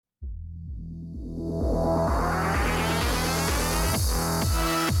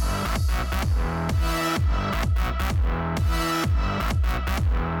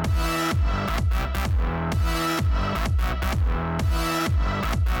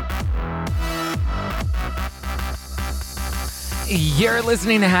You're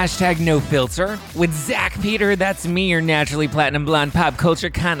listening to Hashtag No Filter with Zach Peter. That's me, your naturally platinum blonde pop culture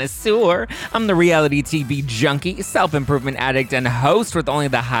connoisseur. I'm the reality TV junkie, self-improvement addict, and host with only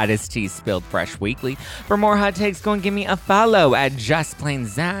the hottest tea spilled fresh weekly. For more hot takes, go and give me a follow at Just Plain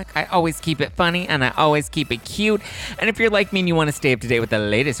Zach. I always keep it funny and I always keep it cute. And if you're like me and you want to stay up to date with the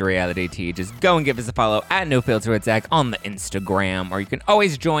latest reality tea, just go and give us a follow at No Filter with Zach on the Instagram. Or you can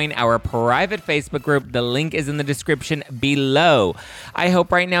always join our private Facebook group. The link is in the description below. I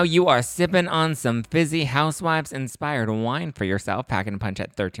hope right now you are sipping on some fizzy Housewives-inspired wine for yourself. Pack and punch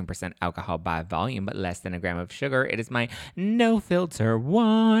at 13% alcohol by volume, but less than a gram of sugar. It is my No Filter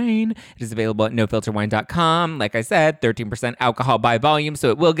wine. It is available at nofilterwine.com. Like I said, 13% alcohol by volume,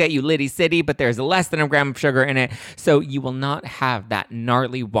 so it will get you litty city, but there's less than a gram of sugar in it, so you will not have that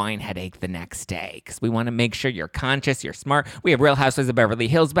gnarly wine headache the next day, because we want to make sure you're conscious, you're smart. We have Real Housewives of Beverly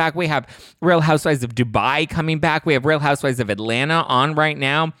Hills back. We have Real Housewives of Dubai coming back. We have Real Housewives of Atlanta on right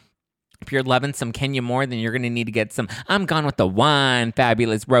now. If you're loving some Kenya Moore, then you're going to need to get some I'm Gone with the Wine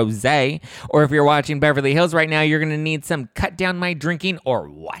Fabulous Rosé. Or if you're watching Beverly Hills right now, you're going to need some Cut Down My Drinking or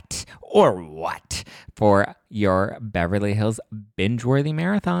what for your Beverly Hills binge-worthy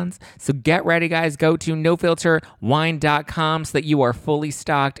marathons. So get ready, guys. Go to nofilterwine.com so that you are fully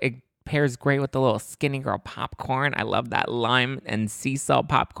stocked. It pairs great with the little Skinny Girl popcorn. I love that lime and sea salt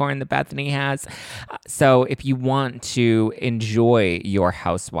popcorn that Bethenny has. So if you want to enjoy your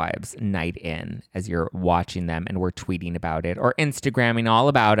Housewives night in as you're watching them and we're tweeting about it or Instagramming all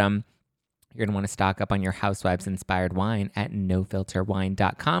about them, you're going to want to stock up on your Housewives-inspired wine at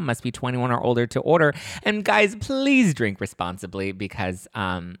nofilterwine.com. Must be 21 or older to order. And guys, please drink responsibly because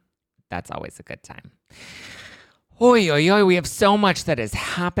that's always a good time. Oi, oi, oi, we have so much that has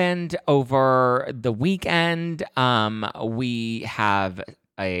happened over the weekend. We have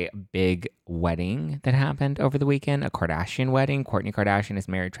a big wedding that happened over the weekend, a Kardashian wedding. Kourtney Kardashian is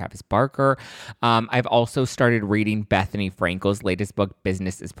married Travis Barker. I've also started reading Bethenny Frankel's latest book,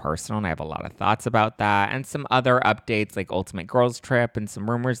 Business is Personal, and I have a lot of thoughts about that and some other updates like Ultimate Girls Trip and some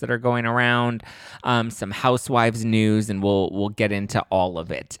rumors that are going around, some Housewives news, and we'll get into all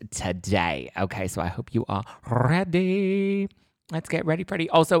of it today. Okay, so I hope you are ready. Let's get ready, Freddie.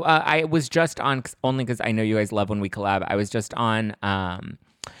 Also, I was just on, only because I know you guys love when we collab, I was just on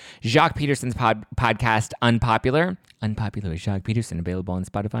Jacques Peterson's podcast, Unpopular. Unpopular with Jacques Peterson, available on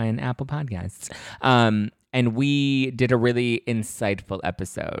Spotify and Apple Podcasts. And we did a really insightful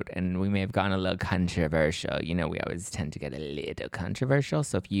episode, and we may have gotten a little controversial. You know, we always tend to get a little controversial.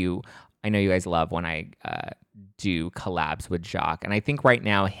 So I know you guys love when I do collabs with Jacques. And I think right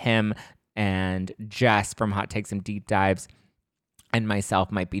now, him and Jess from Hot Takes and Deep Dives and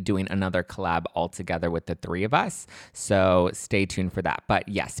myself might be doing another collab all together with the three of us. So stay tuned for that. But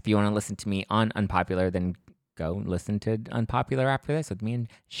yes, if you want to listen to me on Unpopular, then go listen to Unpopular after this with me and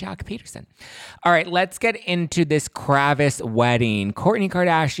Jacques Peterson. All right, let's get into this Kravis wedding. Kourtney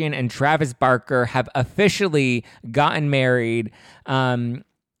Kardashian and Travis Barker have officially gotten married.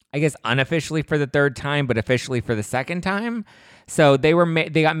 I guess unofficially for the third time, but officially for the second time. So they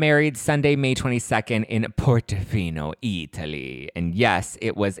got married Sunday, May 22nd in Portofino, Italy. And yes,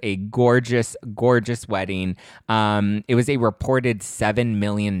 it was a gorgeous, gorgeous wedding. It was a reported $7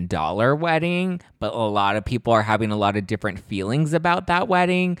 million wedding, but a lot of people are having a lot of different feelings about that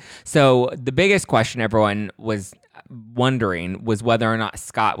wedding. So the biggest question everyone was wondering was whether or not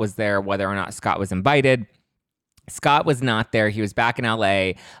Scott was there, whether or not Scott was invited. Scott was not there. He was back in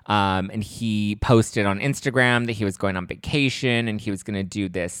LA, and he posted on Instagram that he was going on vacation and he was going to do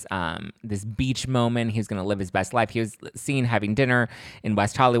this beach moment. He was going to live his best life. He was seen having dinner in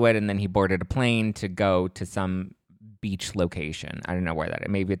West Hollywood, and then he boarded a plane to go to some beach location. I don't know where that is.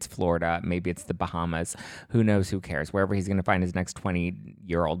 Maybe it's Florida. Maybe it's the Bahamas. Who knows? Who cares? Wherever he's going to find his next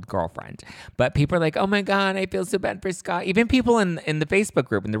 20-year-old girlfriend. But people are like, oh my God, I feel so bad for Scott. Even people in the Facebook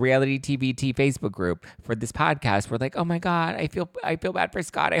group, in the Reality TVT Facebook group for this podcast, were like, oh my God, I feel bad for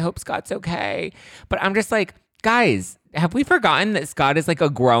Scott. I hope Scott's okay. But I'm just like, guys, have we forgotten that Scott is like a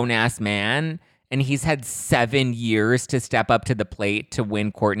grown-ass man? And he's had 7 years to step up to the plate to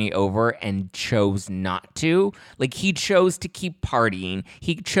win Kourtney over and chose not to. Like, he chose to keep partying.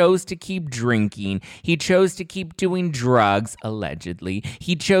 He chose to keep drinking. He chose to keep doing drugs, allegedly.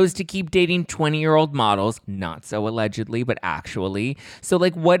 He chose to keep dating 20-year-old models, not so allegedly, but actually. So,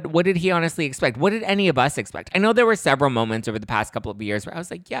 like, what did he honestly expect? What did any of us expect? I know there were several moments over the past couple of years where I was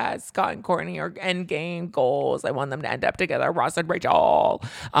like, yes, Scott and Kourtney are endgame goals. I want them to end up together, Ross and Rachel.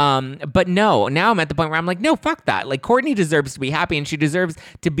 But no, now I'm at the point where I'm like, no, fuck that. Like, Kourtney deserves to be happy, and she deserves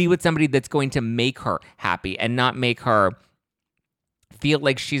to be with somebody that's going to make her happy and not make her feel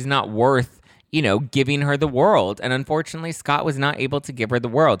like she's not worth, giving her the world. And unfortunately, Scott was not able to give her the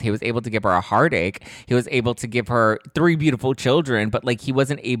world. He was able to give her a heartache. He was able to give her 3 beautiful children, but like he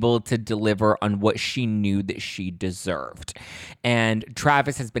wasn't able to deliver on what she knew that she deserved. And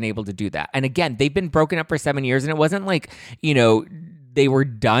Travis has been able to do that. And again, they've been broken up for 7 years, and it wasn't like, they were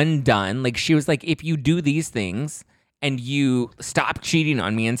done. Like she was like, if you do these things and you stop cheating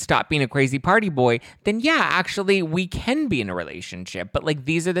on me and stop being a crazy party boy, then yeah, actually we can be in a relationship. But like,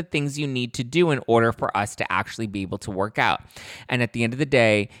 these are the things you need to do in order for us to actually be able to work out. And at the end of the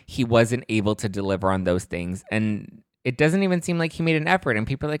day, he wasn't able to deliver on those things. And it doesn't even seem like he made an effort. And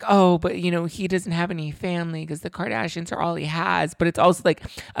people are like, oh, but he doesn't have any family because the Kardashians are all he has. But it's also like,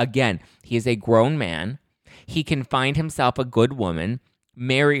 again, he is a grown man. He can find himself a good woman,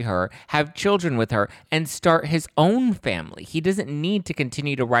 marry her, have children with her, and start his own family. He doesn't need to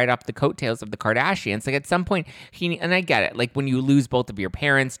continue to ride off the coattails of the Kardashians. Like at some point, and I get it, like when you lose both of your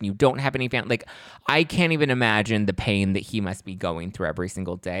parents and you don't have any family, like I can't even imagine the pain that he must be going through every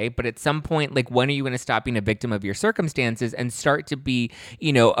single day. But at some point, like when are you going to stop being a victim of your circumstances and start to be,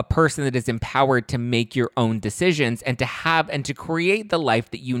 a person that is empowered to make your own decisions and to have and to create the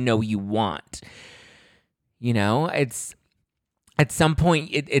life that you want? It's at some point,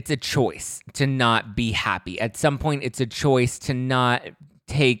 it's a choice to not be happy. At some point, it's a choice to not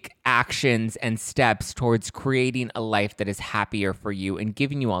take actions and steps towards creating a life that is happier for you and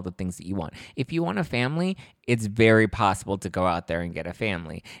giving you all the things that you want. If you want a family, it's very possible to go out there and get a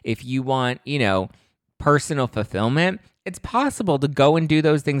family. If you want, personal fulfillment, it's possible to go and do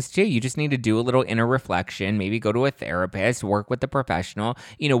those things too. You just need to do a little inner reflection, maybe go to a therapist, work with a professional,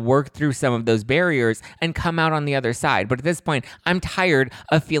 work through some of those barriers and come out on the other side. But at this point, I'm tired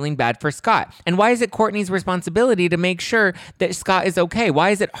of feeling bad for Scott. And why is it Kourtney's responsibility to make sure that Scott is okay? Why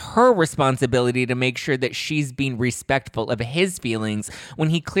is it her responsibility to make sure that she's being respectful of his feelings when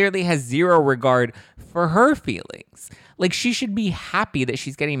he clearly has zero regard for her feelings? Like, she should be happy that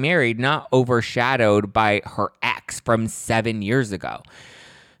she's getting married, not overshadowed by her ex from 7 years ago.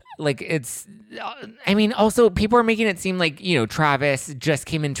 Like, also people are making it seem like, Travis just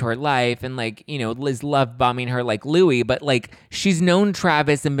came into her life and like, Liz love bombing her like Louis, but like she's known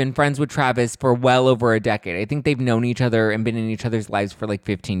Travis and been friends with Travis for well over a decade. I think they've known each other and been in each other's lives for like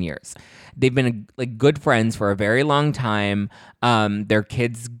 15 years. They've been like good friends for a very long time. Their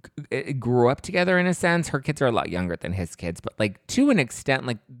kids grew up together in a sense. Her kids are a lot younger than his kids, but like to an extent,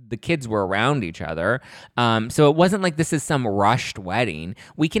 like the kids were around each other. So it wasn't like this is some rushed wedding.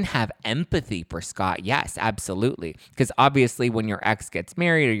 We can have empathy for Scott. Yes, absolutely. Because obviously when your ex gets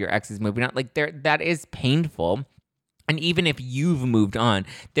married or your ex is moving on, like that is painful. And even if you've moved on,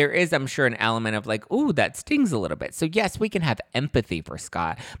 there is, I'm sure, an element of like, ooh, that stings a little bit. So yes, we can have empathy for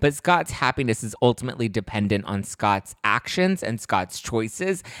Scott, but Scott's happiness is ultimately dependent on Scott's actions and Scott's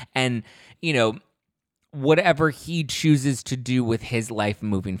choices and, whatever he chooses to do with his life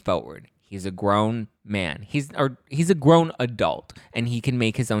moving forward. He's a grown man. He's a grown adult, and he can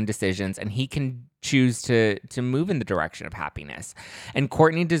make his own decisions, and he can choose to move in the direction of happiness. And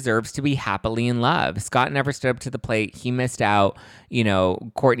Kourtney deserves to be happily in love. Scott never stood up to the plate. He missed out.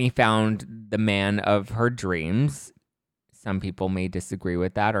 Kourtney found the man of her dreams. Some people may disagree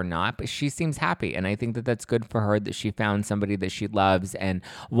with that or not, but she seems happy. And I think that that's good for her that she found somebody that she loves and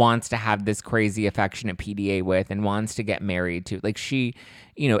wants to have this crazy affectionate PDA with and wants to get married to. Like she,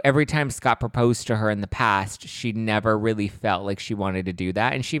 every time Scott proposed to her in the past, she never really felt like she wanted to do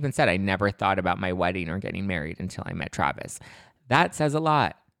that. And she even said, I never thought about my wedding or getting married until I met Travis. That says a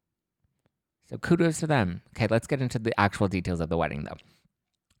lot. So kudos to them. Okay, let's get into the actual details of the wedding though.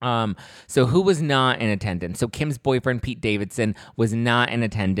 So who was not in attendance? So Kim's boyfriend, Pete Davidson, was not in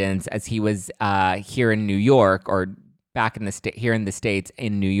attendance as he was here in New York or back in the here in the States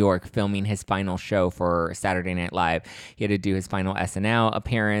in New York filming his final show for Saturday Night Live. He had to do his final SNL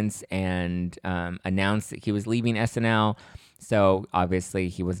appearance and announce that he was leaving SNL. So obviously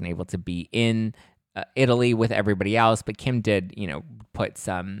he wasn't able to be in Italy with everybody else, but Kim did,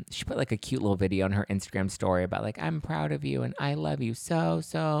 she put like a cute little video on her Instagram story about like, I'm proud of you and I love you so,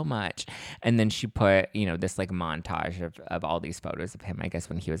 so much. And then she put, this like montage of all these photos of him, I guess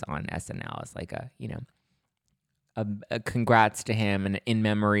when he was on SNL as like a congrats to him and in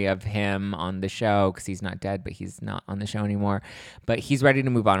memory of him on the show because he's not dead, but he's not on the show anymore. But he's ready to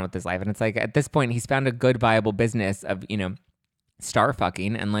move on with his life. And it's like at this point, he's found a good, viable business of, star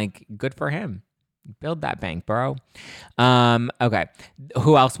fucking and like good for him. Build that bank, bro. Okay.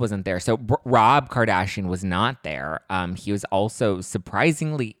 Who else wasn't there? So Rob Kardashian was not there. He was also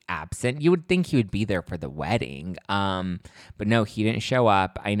surprisingly absent. You would think he would be there for the wedding. But no, he didn't show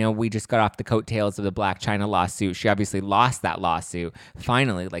up. I know we just got off the coattails of the Black China lawsuit. She obviously lost that lawsuit.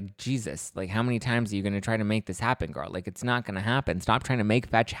 Finally, like, Jesus, like, how many times are you going to try to make this happen, girl? Like, it's not going to happen. Stop trying to make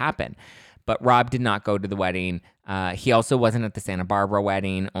fetch happen. But Rob did not go to the wedding. He also wasn't at the Santa Barbara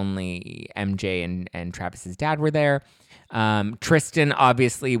wedding. Only MJ and Travis's dad were there. Tristan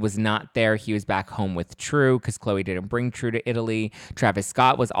obviously was not there. He was back home with True because Khloe didn't bring True to Italy. Travis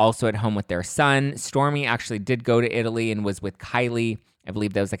Scott was also at home with their son. Stormi actually did go to Italy and was with Kylie. I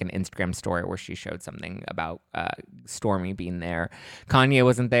believe that was like an Instagram story where she showed something about Stormi being there. Kanye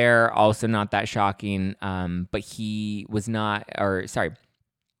wasn't there. Also not that shocking. But he was not,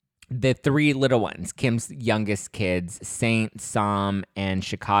 the three little ones, Kim's youngest kids, Saint, Sam, and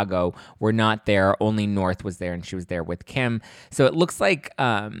Chicago, were not there. Only North was there, and she was there with Kim. So it looks like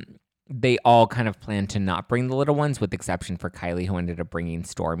they all kind of planned to not bring the little ones, with exception for Kylie, who ended up bringing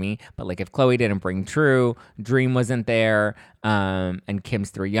Stormi. But like, if Khloe didn't bring True, Dream wasn't there, and Kim's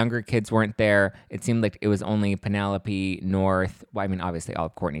three younger kids weren't there. It seemed like it was only Penelope, North. Well, I mean, obviously all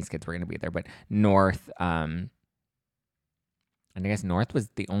of Kourtney's kids were going to be there, but North. And I guess North was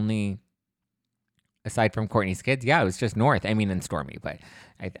the only, aside from Kourtney's kids, it was just North. I mean, and Stormi, but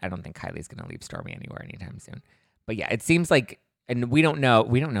I don't think Kylie's going to leave Stormi anywhere anytime soon. But yeah, it seems like, and we don't know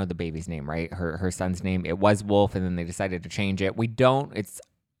the baby's name, right? Her son's name. It was Wolf, and then they decided to change it.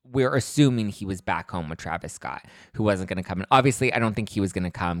 We're assuming he was back home with Travis Scott, who wasn't going to come. And obviously, I don't think he was going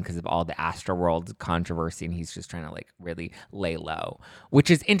to come because of all the Astroworld controversy, and he's just trying to like really lay low, which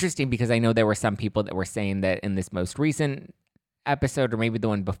is interesting because I know there were some people that were saying that in this most recent episode, or maybe the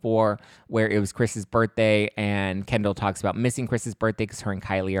one before, where it was Chris's birthday and Kendall talks about missing Chris's birthday because her and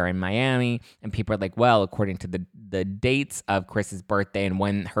Kylie are in Miami, and people are like, well, according to the dates of Chris's birthday and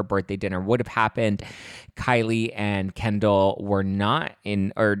when her birthday dinner would have happened, Kylie and Kendall were not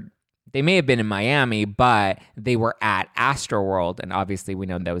in, or they may have been in Miami, but they were at Astroworld, and obviously we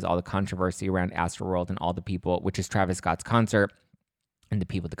know there was all the controversy around Astroworld and all the people, which is Travis Scott's concert, and the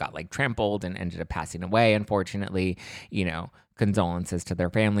people that got like trampled and ended up passing away, unfortunately. Condolences to their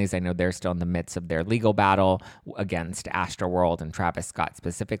families. I know they're still in the midst of their legal battle against Astroworld and Travis Scott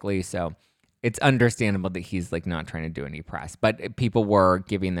specifically. So it's understandable that he's like not trying to do any press, but people were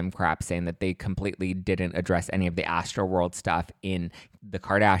giving them crap saying that they completely didn't address any of the Astroworld stuff in the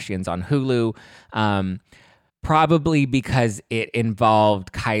Kardashians on Hulu. Probably because it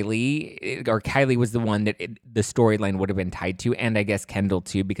involved Kylie, or Kylie was the one that the storyline would have been tied to, and I guess Kendall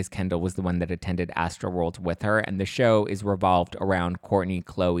too, because Kendall was the one that attended Astroworld with her, and the show is revolved around Kourtney,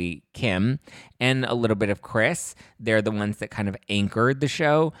 Khloe, Kim, and a little bit of Kris. They're the ones that kind of anchored the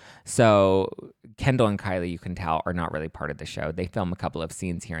show. So Kendall and Kylie, you can tell, are not really part of the show. They film a couple of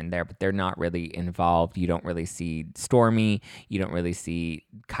scenes here and there, but they're not really involved. You don't really see Stormi. You don't really see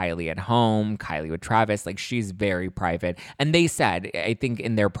Kylie at home, Kylie with Travis. Like, she's very private. And they said, I think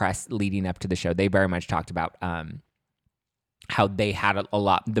in their press leading up to the show, they very much talked about how they had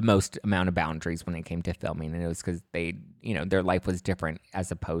the most amount of boundaries when it came to filming. And it was because they, their life was different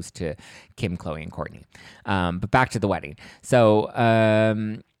as opposed to Kim, Khloe, and Kourtney. But back to the wedding. So,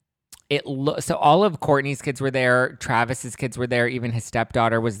 so all of Kourtney's kids were there. Travis's kids were there. Even his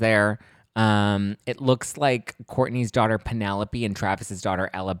stepdaughter was there. It looks like Kourtney's daughter Penelope and Travis's daughter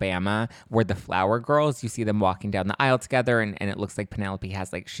Alabama were the flower girls. You see them walking down the aisle together, and it looks like Penelope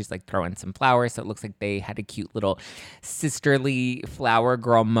has she's throwing some flowers. So it looks like they had a cute little sisterly flower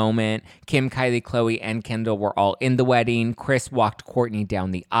girl moment. Kim, Kylie, Khloe, and Kendall were all in the wedding. Kris walked Kourtney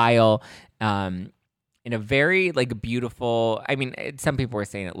down the aisle. In a very beautiful, some people were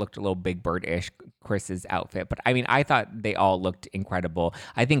saying it looked a little Big Bird-ish, Kris's outfit, but I thought they all looked incredible.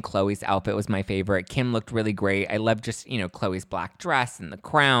 I think Khloe's outfit was my favorite. Kim looked really great. I love just, Khloe's black dress and the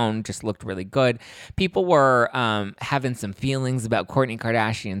crown just looked really good. People were having some feelings about Kourtney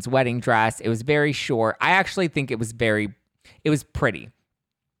Kardashian's wedding dress. It was very short. I actually think it was pretty.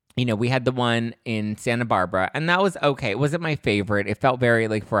 We had the one in Santa Barbara, and that was okay. It wasn't my favorite. It felt very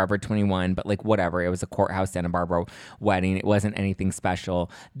Forever 21, but whatever. It was a courthouse Santa Barbara wedding. It wasn't anything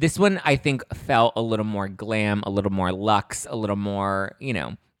special. This one, I think, felt a little more glam, a little more luxe, a little more,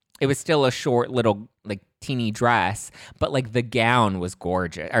 it was still a short little, teeny dress, but the gown was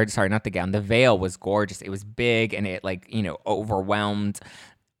gorgeous. Or sorry, not the gown. The veil was gorgeous. It was big, and it overwhelmed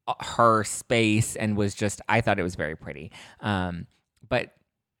her space, and was just, I thought it was very pretty. But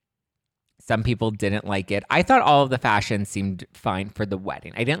Some people didn't like it. I thought all of the fashion seemed fine for the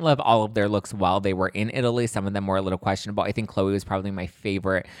wedding. I didn't love all of their looks while they were in Italy. Some of them were a little questionable. I think Chloe was probably my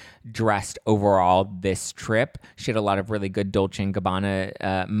favorite dressed overall this trip. She had a lot of really good Dolce &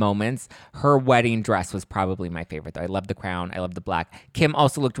 Gabbana moments. Her wedding dress was probably my favorite, though. I love the crown. I love the black. Kim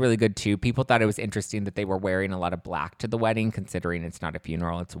also looked really good, too. People thought it was interesting that they were wearing a lot of black to the wedding, considering it's not a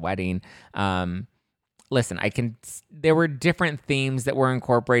funeral, it's a wedding. Listen, there were different themes that were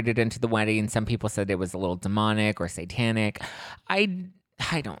incorporated into the wedding. Some people said it was a little demonic or satanic. I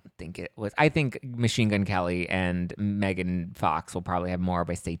don't think it was. I think Machine Gun Kelly and Megan Fox will probably have more of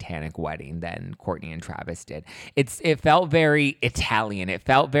a satanic wedding than Kourtney and Travis did. It felt very Italian. It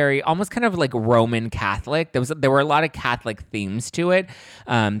felt very almost kind of like Roman Catholic. There were a lot of Catholic themes to it,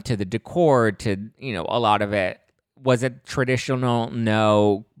 to the decor, to, a lot of it. Was it traditional?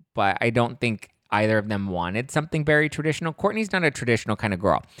 No, but I don't think either of them wanted something very traditional. Kourtney's not a traditional kind of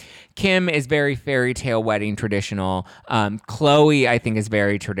girl. Kim is very fairy tale wedding traditional. Chloe, I think, is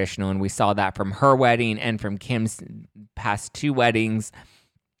very traditional, and we saw that from her wedding and from Kim's past two weddings,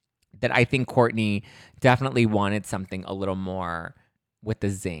 that I think Kourtney definitely wanted something a little more with the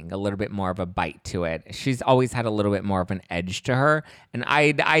zing, a little bit more of a bite to it. She's always had a little bit more of an edge to her, and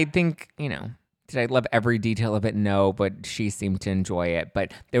I think, did I love every detail of it? No, but she seemed to enjoy it.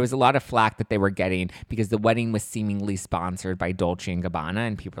 But there was a lot of flack that they were getting because the wedding was seemingly sponsored by Dolce & Gabbana,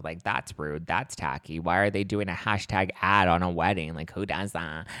 and people were like, that's rude, that's tacky. Why are they doing a hashtag ad on a wedding? Like, who does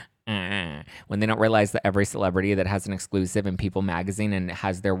that? When they don't realize that every celebrity that has an exclusive in People Magazine and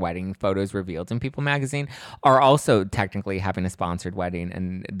has their wedding photos revealed in People Magazine are also technically having a sponsored wedding,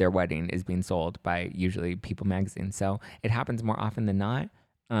 and their wedding is being sold by usually People Magazine. So it happens more often than not.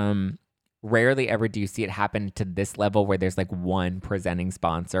 Rarely ever do you see it happen to this level where there's like one presenting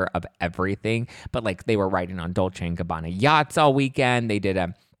sponsor of everything. But like they were riding on Dolce & Gabbana yachts all weekend. They did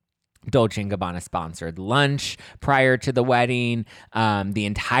a Dolce & Gabbana sponsored lunch prior to the wedding. The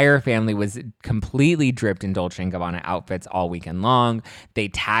entire family was completely dripped in Dolce & Gabbana outfits all weekend long. They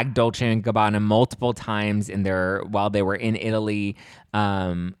tagged Dolce & Gabbana multiple times while they were in Italy.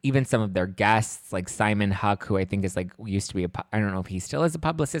 Even some of their guests, like Simon Huck, who I think is used to be I don't know if he still is a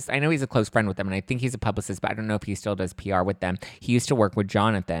publicist. I know he's a close friend with them, and I think he's a publicist, but I don't know if he still does PR with them. He used to work with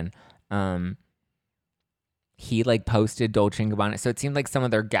Jonathan. He posted Dolce & Gabbana. So it seemed like some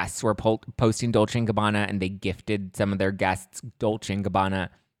of their guests were posting Dolce & Gabbana, and they gifted some of their guests Dolce & Gabbana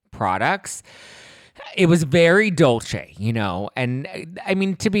products. It was very Dolce, and I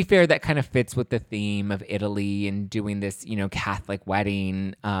mean, to be fair, that kind of fits with the theme of Italy and doing this, Catholic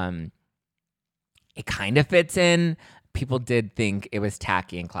wedding. It kind of fits in. People did think it was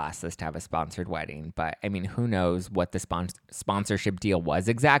tacky and classless to have a sponsored wedding, but I mean, who knows what the sponsorship deal was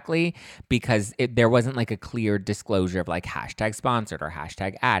exactly, because there wasn't a clear disclosure of hashtag sponsored or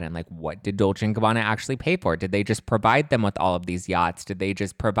hashtag ad, and what did Dolce & Gabbana actually pay for? Did they just provide them with all of these yachts? Did they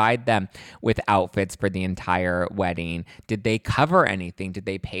just provide them with outfits for the entire wedding? Did they cover anything? Did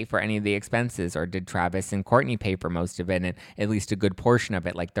they pay for any of the expenses, or did Travis and Kourtney pay for most of it, and at least a good portion of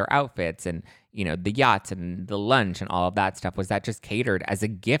it, like their outfits and the yachts and the lunch and all of that stuff? Was that just catered as a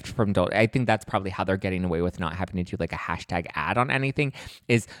gift from Dolce? I think that's probably how they're getting away with not having to do a hashtag ad on anything,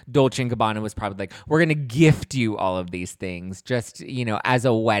 is Dolce & Gabbana was probably we're going to gift you all of these things just, as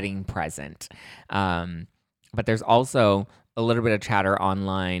a wedding present. But there's also a little bit of chatter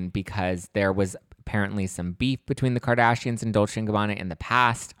online because there was apparently some beef between the Kardashians and Dolce & Gabbana in the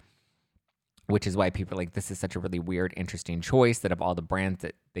past, which is why people are this is such a really weird, interesting choice that of all the brands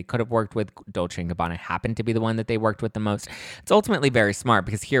that they could have worked with, Dolce & Gabbana happened to be the one that they worked with the most. It's ultimately very smart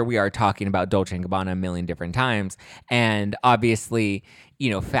because here we are talking about Dolce & Gabbana a million different times. And obviously,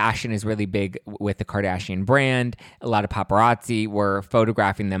 fashion is really big with the Kardashian brand. A lot of paparazzi were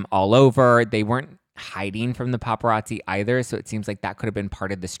photographing them all over. They weren't hiding from the paparazzi either, so it seems like that could have been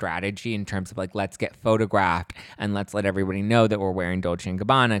part of the strategy in terms of let's get photographed and let's let everybody know that we're wearing Dolce &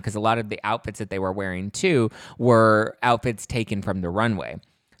 Gabbana, because a lot of the outfits that they were wearing too were outfits taken from the runway.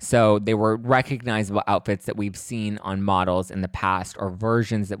 So they were recognizable outfits that we've seen on models in the past, or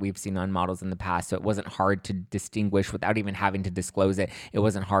versions that we've seen on models in the past. So it wasn't hard to distinguish without even having to disclose it. It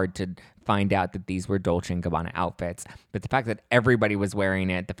wasn't hard to find out that these were Dolce & Gabbana outfits. But the fact that everybody was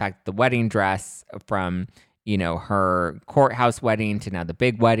wearing it, the fact that the wedding dress from, her courthouse wedding to now the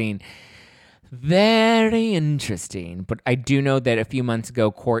big wedding, very interesting. But I do know that a few months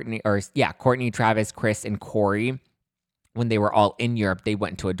ago, Kourtney, Travis, Chris, and Corey, when they were all in Europe, they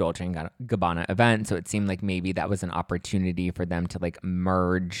went to a Dolce & Gabbana event. So it seemed like maybe that was an opportunity for them to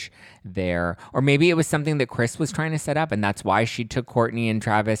merge there. Or maybe it was something that Chris was trying to set up, and that's why she took Kourtney and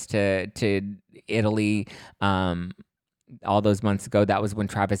Travis to Italy. all those months ago. That was when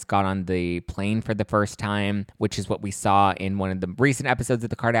Travis got on the plane for the first time, which is what we saw in one of the recent episodes of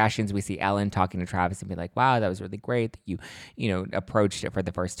the Kardashians. We see Ellen talking to Travis and be like, wow, that was really great that you approached it for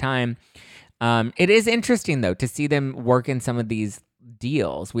the first time. It is interesting, though, to see them work in some of these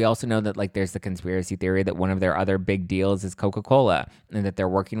deals. We also know that like there's the conspiracy theory that one of their other big deals is Coca-Cola, and that they're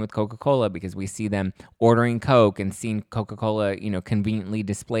working with Coca-Cola because we see them ordering Coke and seeing Coca-Cola, conveniently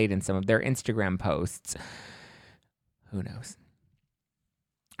displayed in some of their Instagram posts. Who knows?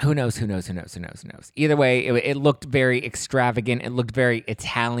 Who knows? Either way, it looked very extravagant. It looked very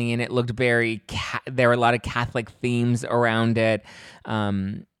Italian. It looked very, there were a lot of Catholic themes around it.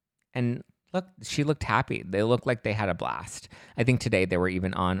 And look, she looked happy. They looked like they had a blast. I think today they were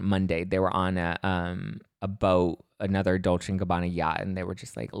even on Monday. They were on a boat, another Dolce & Gabbana yacht, and they were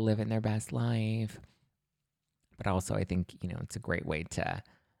just like living their best life. But also, I think, it's a great way to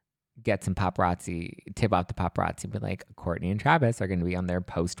get some paparazzi, tip off the paparazzi, and be like, Kourtney and Travis are going to be on their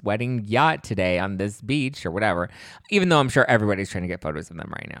post-wedding yacht today on this beach or whatever. Even though I'm sure everybody's trying to get photos of them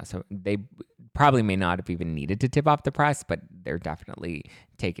right now. So they probably may not have even needed to tip off the press, but they're definitely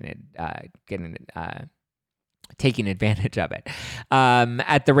taking advantage of it.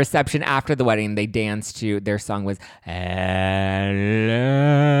 At the reception after the wedding, they danced to, their song was Alas,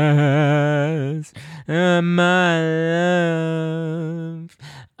 My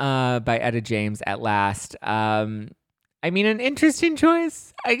Love by Etta James, At Last. An interesting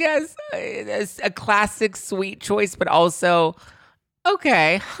choice, I guess. It's a classic sweet choice, but also,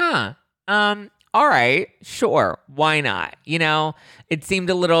 okay, all right, sure, why not? It seemed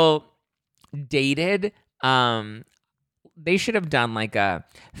a little dated. They should have done like a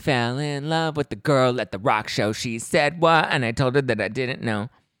fell in love with the girl at the rock show. She said what? And I told her that I didn't know.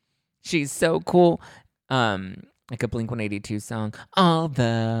 She's so cool. Like a Blink-182 song. All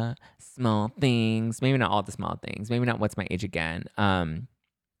the small things. Maybe not all the small things. Maybe not What's My Age Again.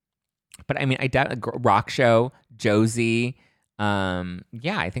 But I doubt rock show, Josie.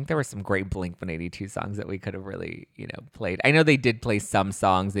 I think there were some great Blink-182 songs that we could have really, played. I know they did play some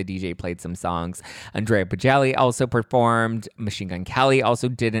songs. The DJ played some songs. Andrea Bocelli also performed. Machine Gun Kelly also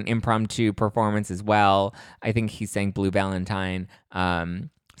did an impromptu performance as well. I think he sang Blue Valentine.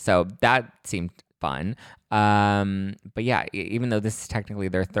 So that seemed fun. But yeah, even though this is technically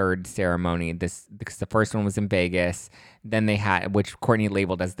their third ceremony, because the first one was in Vegas, then they had, which Kourtney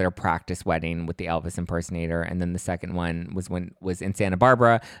labeled as their practice wedding with the Elvis impersonator, and then the second one was in Santa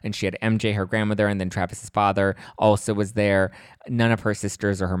Barbara, and she had MJ, her grandmother, and then Travis's father also was there. None of her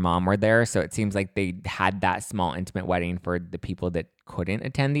sisters or her mom were there, so it seems like they had that small intimate wedding for the people that couldn't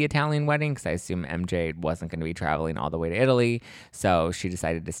attend the Italian wedding, because I assume MJ wasn't going to be traveling all the way to Italy, so she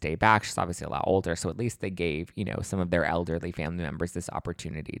decided to stay back. She's obviously a lot older, so at least they gave, some of their elderly family members this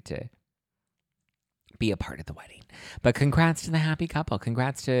opportunity to be a part of the wedding. But congrats to the happy couple.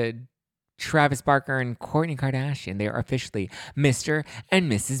 Congrats to Travis Barker and Kourtney Kardashian. They are officially Mr.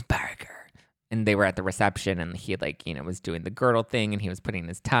 and Mrs. Barker. And they were at the reception, and he was doing the girdle thing, and he was putting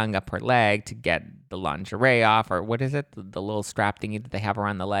his tongue up her leg to get the lingerie off, or what is it? The little strap thingy that they have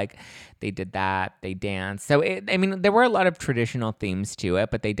around the leg. They did that. They danced. So there were a lot of traditional themes to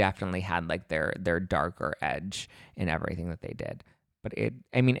it, but they definitely had like their darker edge in everything that they did. But it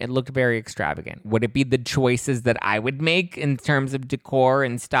looked very extravagant. Would it be the choices that I would make in terms of decor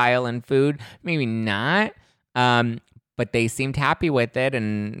and style and food? Maybe not. But they seemed happy with it,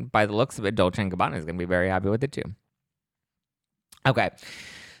 and by the looks of it, Dolce & Gabbana is going to be very happy with it too. Okay,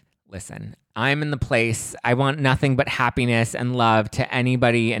 listen, I'm in the place. I want nothing but happiness and love to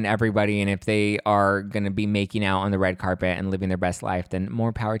anybody and everybody, and if they are going to be making out on the red carpet and living their best life, then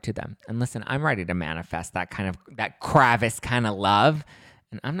more power to them. And listen, I'm ready to manifest that Kravis kind of love,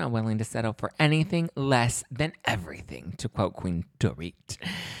 and I'm not willing to settle for anything less than everything, to quote Queen Dorit.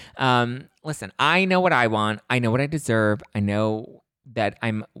 Listen, I know what I want. I know what I deserve. I know that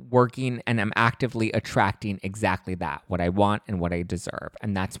I'm working and I'm actively attracting exactly that, what I want and what I deserve.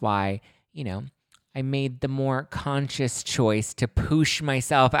 And that's why, I made the more conscious choice to push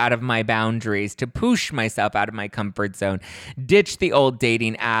myself out of my boundaries, to push myself out of my comfort zone, ditch the old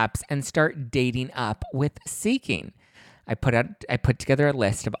dating apps, and start dating up with Seeking. I put together a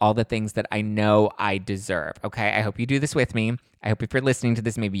list of all the things that I know I deserve. Okay, I hope you do this with me. I hope if you're listening to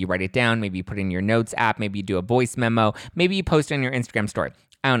this, maybe you write it down, maybe you put it in your notes app, maybe you do a voice memo, maybe you post it on your Instagram story.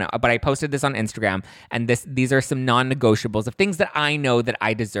 I don't know, but I posted this on Instagram, and these are some non-negotiables of things that I know that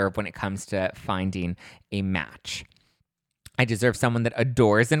I deserve when it comes to finding a match. I deserve someone that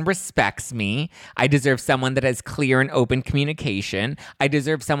adores and respects me. I deserve someone that has clear and open communication. I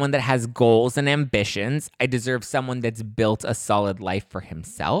deserve someone that has goals and ambitions. I deserve someone that's built a solid life for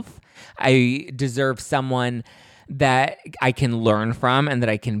himself. I deserve someone that I can learn from and that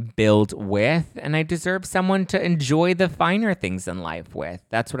I can build with. And I deserve someone to enjoy the finer things in life with.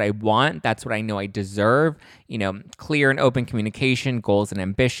 That's what I want. That's what I know I deserve. Clear and open communication, goals and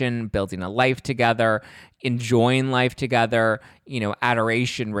ambition, building a life together, enjoying life together,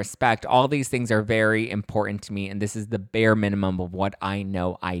 adoration, respect. All these things are very important to me. And this is the bare minimum of what I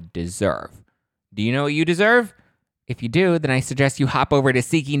know I deserve. Do you know what you deserve? If you do, then I suggest you hop over to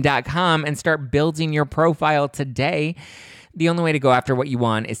Seeking.com and start building your profile today. The only way to go after what you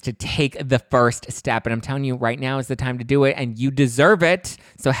want is to take the first step. And I'm telling you right now is the time to do it, and you deserve it.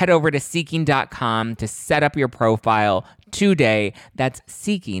 So head over to Seeking.com to set up your profile today. That's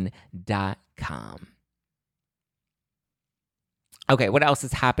Seeking.com. Okay, what else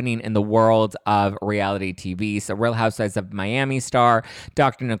is happening in the world of reality TV? So Real Housewives of Miami star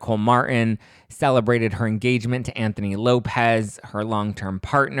Dr. Nicole Martin celebrated her engagement to Anthony Lopez, her long-term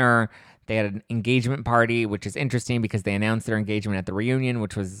partner. They had an engagement party, which is interesting because they announced their engagement at the reunion,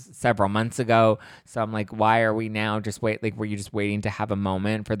 which was several months ago. So I'm like, why are we now were you just waiting to have a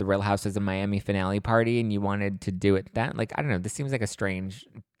moment for the Real Housewives of Miami finale party and you wanted to do it then? I don't know. This seems like a strange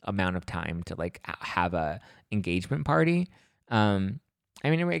amount of time to have a engagement party. I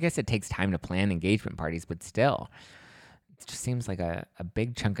guess it takes time to plan engagement parties, but still, it just seems like a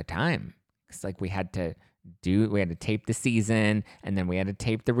big chunk of time. It's like we had to tape the season, and then we had to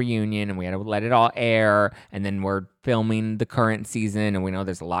tape the reunion, and we had to let it all air, and then we're filming the current season, and we know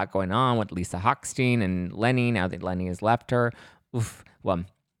there's a lot going on with Lisa Hochstein and Lenny, now that Lenny has left her. Oof. Well,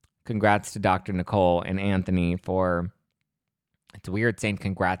 congrats to Dr. Nicole and Anthony for... It's weird saying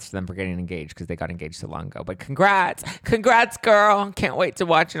congrats to them for getting engaged because they got engaged so long ago. But congrats, girl. Can't wait to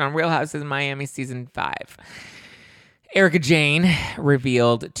watch it on Real Houses of Miami season 5. Erica Jane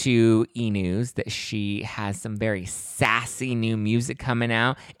revealed to E! News that she has some very sassy new music coming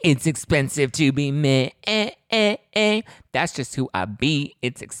out. It's expensive to be me. That's just who I be.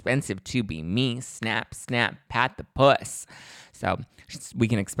 It's expensive to be me. Snap, snap, pat the puss. So we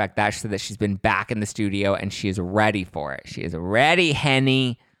can expect that. She said that she's been back in the studio and she is ready for it. She is ready,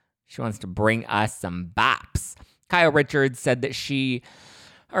 Henny. She wants to bring us some bops. Kyle Richards said that she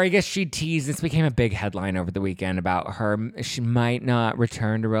teased, this became a big headline over the weekend about she might not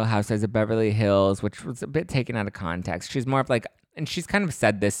return to Real Housewives of Beverly Hills, which was a bit taken out of context. She's more of and she's kind of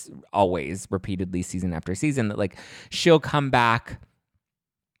said this always, repeatedly, season after season, that she'll come back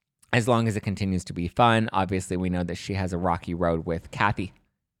as long as it continues to be fun. Obviously, we know that she has a rocky road with Kathy.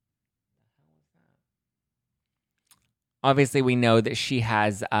 Obviously, we know that she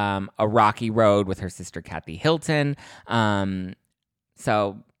has a rocky road with her sister, Kathy Hilton.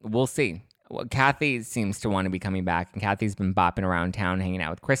 So we'll see. Well, Kathy seems to want to be coming back, and Kathy's been bopping around town, hanging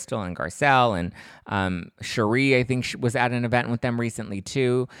out with Crystal and Garcelle, and Cherie, I think, was at an event with them recently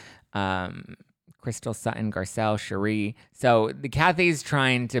too. Crystal, Sutton, Garcelle, Cherie. So the Kathy's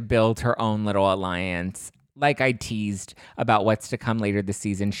trying to build her own little alliance. Like I teased about what's to come later this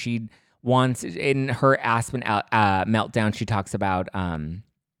season, she wants, in her Aspen meltdown, she talks about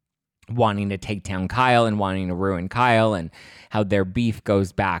wanting to take down Kyle and wanting to ruin Kyle and how their beef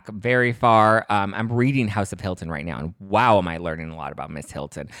goes back very far. I'm reading House of Hilton right now, and wow, am I learning a lot about Miss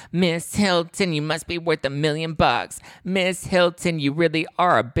Hilton. Miss Hilton, you must be worth $1 million. Miss Hilton, you really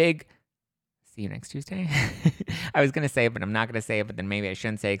are a big... See you next Tuesday. I was going to say it, but I'm not going to say it, but then maybe I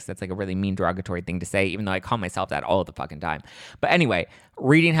shouldn't say it because that's a really mean derogatory thing to say, even though I call myself that all the fucking time. But anyway,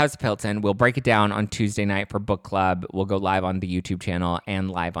 reading House of Hilton, we'll break it down on Tuesday night for book club. We'll go live on the YouTube channel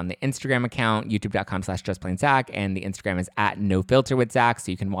and live on the Instagram account, youtube.com/justplainzach, and the Instagram is @nofilterwithzach, so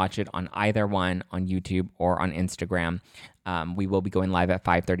you can watch it on either one, on YouTube or on Instagram. We will be going live at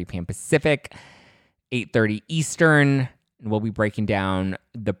 5:30 p.m. Pacific, 8:30 Eastern. And we'll be breaking down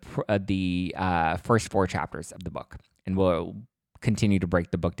the first 4 chapters of the book. And we'll continue to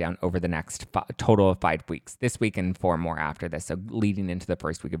break the book down over the next total of 5 weeks. This week and 4 more after this. So leading into the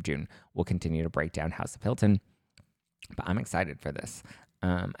first week of June, we'll continue to break down House of Hilton. But I'm excited for this.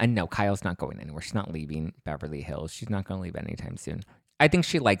 And no, Kyle's not going anywhere. She's not leaving Beverly Hills. She's not going to leave anytime soon. I think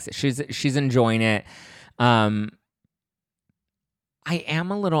she likes it. She's enjoying it. I am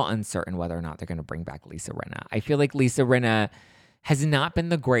a little uncertain whether or not they're going to bring back Lisa Rinna. I feel like Lisa Rinna has not been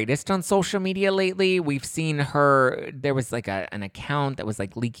the greatest on social media lately. We've seen her, there was an account that was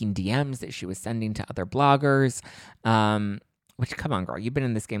leaking DMs that she was sending to other bloggers, which, come on, girl, you've been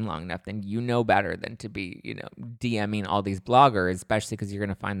in this game long enough, then you know better than to be, DMing all these bloggers, especially because you're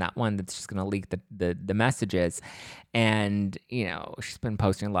going to find that one that's just going to leak the messages. And, she's been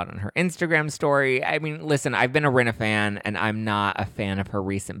posting a lot on her Instagram story. I mean, listen, I've been a Rinna fan, and I'm not a fan of her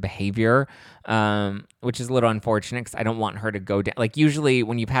recent behavior, which is a little unfortunate because I don't want her to go down. Like, usually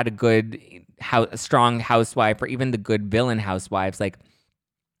when you've had a strong housewife or even the good villain housewives, like,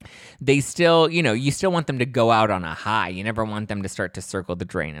 they still, you still want them to go out on a high. You never want them to start to circle the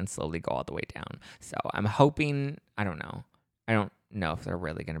drain and slowly go all the way down. So I'm hoping, I don't know if they're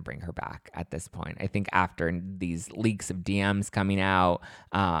really going to bring her back at this point. I think after these leaks of DMs coming out,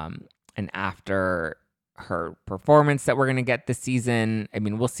 and after her performance that we're going to get this season, I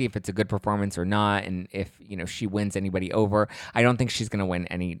mean, we'll see if it's a good performance or not. And if, she wins anybody over. I don't think she's going to win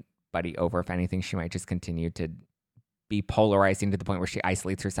anybody over. If anything, she might just continue to be polarizing to the point where she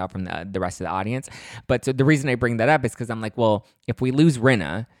isolates herself from the rest of the audience. But so the reason I bring that up is because I'm like, well, if we lose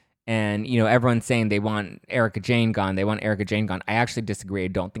Rinna and, everyone's saying they want Erika Jayne gone, I actually disagree. I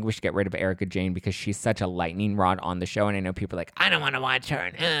don't think we should get rid of Erika Jayne because she's such a lightning rod on the show. And I know people are like, I don't want to watch her.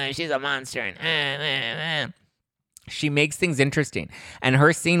 And, she's a monster. And, She makes things interesting. And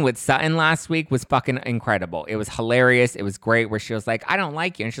her scene with Sutton last week was fucking incredible. It was hilarious. It was great where she was like, I don't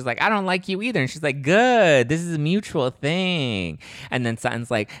like you. And she's like, I don't like you either. And she's like, good. This is a mutual thing. And then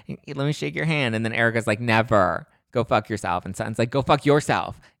Sutton's like, let me shake your hand. And then Erika's like, never. Go fuck yourself. And Sutton's like, go fuck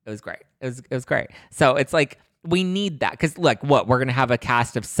yourself. It was great. It was great. So it's like, we need that. Because look, we're going to have a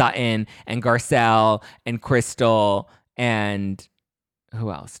cast of Sutton and Garcelle and Crystal. And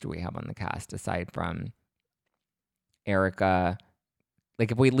who else do we have on the cast aside from Erika?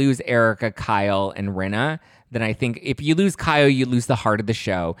 Like, if we lose Erika, Kyle, and Rinna, then I think if you lose Kyle, you lose the heart of the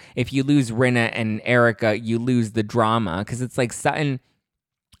show. If you lose Rinna and Erika, you lose the drama. Because it's like Sutton,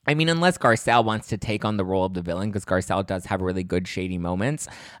 I mean, unless Garcelle wants to take on the role of the villain, because Garcelle does have really good shady moments.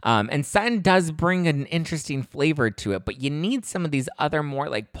 And Sutton does bring an interesting flavor to it, but you need some of these other more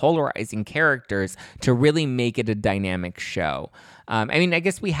like polarizing characters to really make it a dynamic show. I mean, I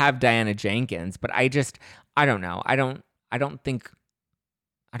guess we have Diana Jenkins, but I don't know. I don't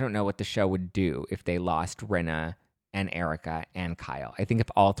know what the show would do if they lost Rinna and Erika and Kyle. I think if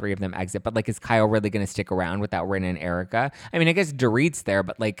all three of them exit, but like, is Kyle really going to stick around without Rinna and Erika? I mean, I guess Dorit's there,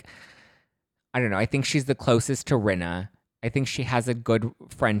 but like, I don't know. I think she's the closest to Rinna. I think she has a good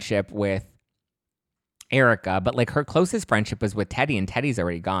friendship with Erika, but like her closest friendship was with Teddy, and Teddy's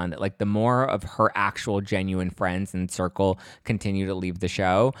already gone. That like the more of her actual genuine friends and circle continue to leave the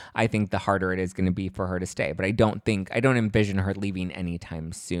show, I think the harder it is going to be for her to stay. But I don't envision her leaving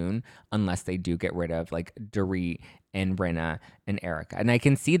anytime soon unless they do get rid of like Dorit and Rinna and Erika. And I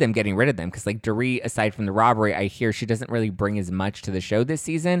can see them getting rid of them because like Dorit, aside from the robbery, I hear she doesn't really bring as much to the show this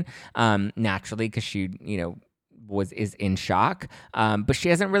season, naturally, because she, is in shock. But she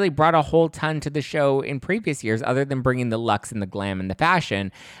hasn't really brought a whole ton to the show in previous years other than bringing the lux and the glam and the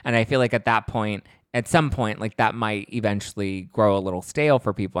fashion. And I feel like at some point, like that might eventually grow a little stale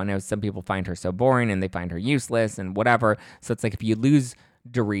for people. I know some people find her so boring and they find her useless and whatever. So it's like if you lose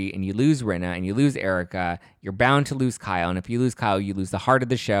Dorit and you lose Rinna and you lose Erika, you're bound to lose Kyle. And if you lose Kyle, you lose the heart of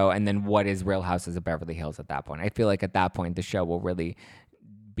the show. And then what is Real Houses of Beverly Hills at that point? I feel like at that point, the show will really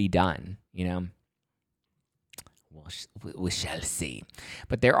be done, We shall see.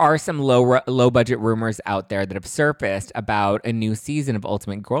 But there are some low budget rumors out there that have surfaced about a new season of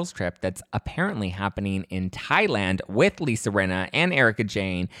Ultimate Girls Trip that's apparently happening in Thailand with Lisa Rinna and Erika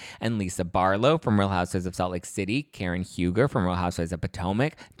Jayne and Lisa Barlow from Real Housewives of Salt Lake City, Karen Huger from Real Housewives of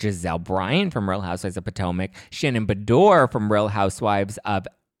Potomac, Giselle Bryant from Real Housewives of Potomac, Shannon Bedore from Real Housewives of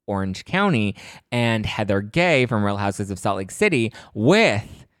Orange County, and Heather Gay from Real Housewives of Salt Lake City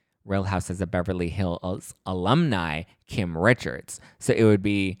with Real Houses of Beverly Hills alumni Kim Richards. So it would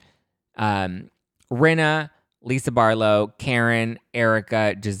be Rinna, Lisa Barlow, Karen,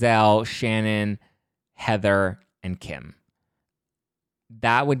 Erika, Giselle, Shannon, Heather, and Kim.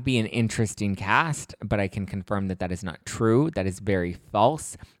 That would be an interesting cast, but I can confirm that that is not true. That is very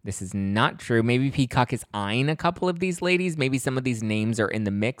false. This is not true. Maybe Peacock is eyeing a couple of these ladies. Maybe some of these names are in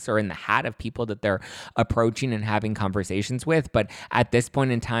the mix or in the hat of people that they're approaching and having conversations with. But at this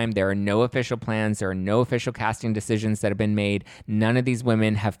point in time, there are no official plans. There are no official casting decisions that have been made. None of these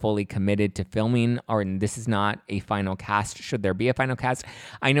women have fully committed to filming, or this is not a final cast. Should there be a final cast?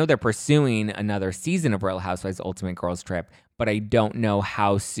 I know they're pursuing another season of Real Housewives Ultimate Girls Trip, but I don't know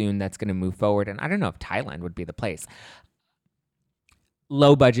how soon that's going to move forward. And I don't know if Thailand would be the place.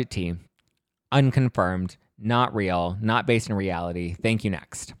 Low budget team, unconfirmed, not real, not based in reality. Thank you.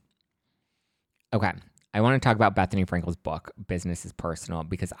 Next. Okay. I want to talk about Bethenny Frankel's book, Business is Personal,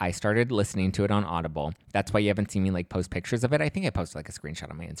 because I started listening to it on Audible. That's why you haven't seen me like post pictures of it. I think I posted like a screenshot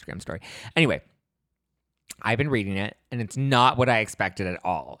on my Instagram story. Anyway, I've been reading it, and it's not what I expected at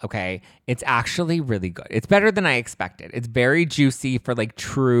all, okay? It's actually really good. It's better than I expected. It's very juicy for, like,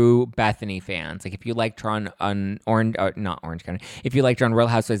 true Bethenny fans. Like, if you liked her on Orange, not Orange County, if you liked her on Real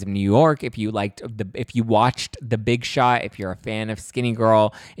Housewives of New York, if you watched The Big Shot, if you're a fan of Skinny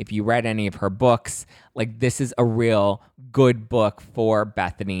Girl, if you read any of her books, like, this is a real good book for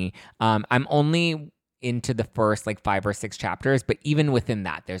Bethenny. I'm only into the first like 5 or 6 chapters, but even within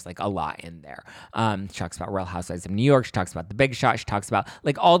that, there's like a lot in there. She talks about Real Housewives of New York. She talks about The Big Shot. She talks about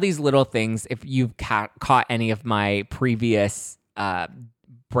like all these little things. If you've caught any of my previous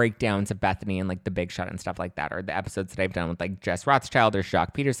breakdowns of Bethenny and like The Big Shot and stuff like that, or the episodes that I've done with like Jess Rothschild or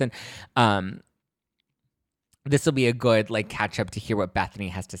Jacques Peterson, this will be a good like catch up to hear what Bethenny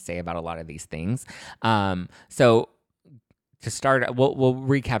has to say about a lot of these things. So to start, we'll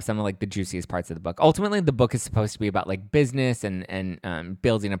recap some of like the juiciest parts of the book. Ultimately, the book is supposed to be about like business and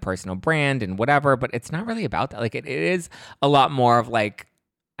building a personal brand and whatever, but it's not really about that. Like it is a lot more of like,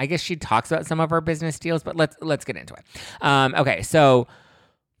 I guess she talks about some of her business deals, but let's get into it. Okay, so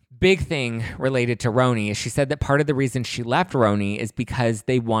big thing related to Roni is she said that part of the reason she left Roni is because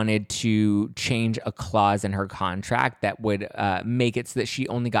they wanted to change a clause in her contract that would make it so that she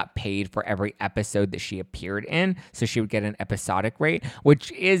only got paid for every episode that she appeared in. So she would get an episodic rate,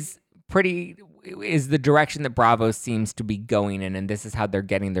 which is the direction that Bravo seems to be going in. And this is how they're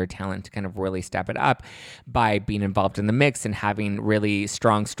getting their talent to kind of really step it up by being involved in the mix and having really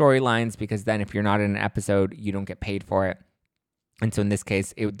strong storylines, because then if you're not in an episode, you don't get paid for it. And so in this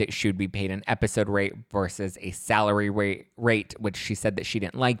case, it should be paid an episode rate versus a salary rate, which she said that she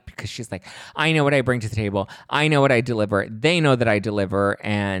didn't like because she's like, I know what I bring to the table. I know what I deliver. They know that I deliver.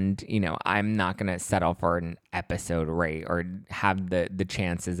 And, you know, I'm not going to settle for an episode rate or have the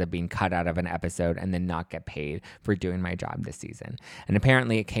chances of being cut out of an episode and then not get paid for doing my job this season. And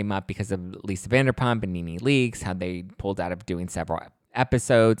apparently it came up because of Lisa Vanderpump and Nene Leakes, how they pulled out of doing several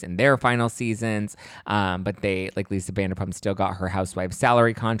episodes in their final seasons, but they, like Lisa Vanderpump, still got her housewife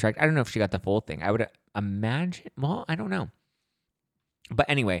salary contract. I don't know if she got the full thing. I would imagine, well, I don't know. But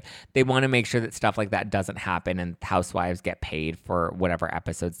anyway, they want to make sure that stuff like that doesn't happen and housewives get paid for whatever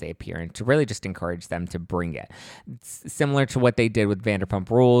episodes they appear in, to really just encourage them to bring it. It's similar to what they did with Vanderpump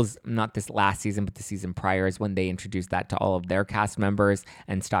Rules, not this last season, but the season prior, is when they introduced that to all of their cast members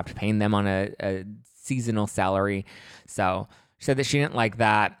and stopped paying them on a seasonal salary. So she said that she didn't like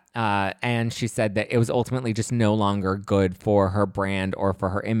that, and she said that it was ultimately just no longer good for her brand or for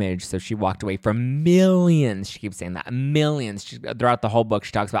her image, so she walked away from millions. She keeps saying that, millions. Throughout the whole book,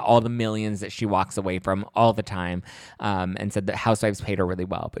 she talks about all the millions that she walks away from all the time, and said that housewives paid her really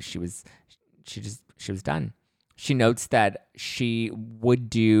well, but she was done. She notes that she would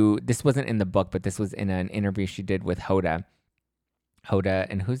do, this wasn't in the book, but this was in an interview she did with Hoda,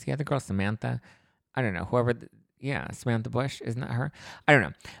 and who's the other girl, Samantha? I don't know, whoever... Yeah, Samantha Bush, isn't that her? I don't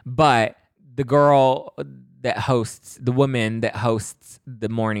know. But the girl that hosts, the woman that hosts the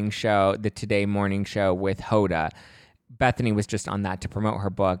morning show, the Today morning show with Hoda, Bethenny was just on that to promote her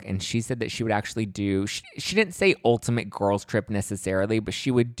book, and she said that she would actually do, she didn't say ultimate girls trip necessarily, but she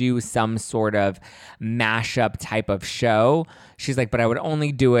would do some sort of mashup type of show. She's like, but I would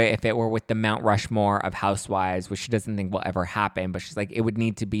only do it if it were with the Mount Rushmore of housewives, which she doesn't think will ever happen. But she's like, it would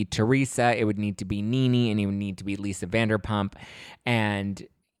need to be Teresa, it would need to be Nene, and it would need to be Lisa Vanderpump. And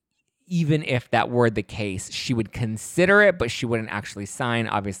even if that were the case, she would consider it, but she wouldn't actually sign.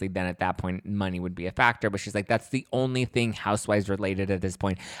 Obviously, then at that point, money would be a factor. But she's like, that's the only thing housewives related at this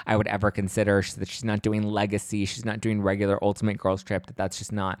point I would ever consider. That she's not doing legacy. She's not doing regular ultimate girls trip. That's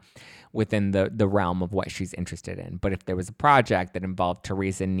just not within the realm of what she's interested in. But if there was a project that involved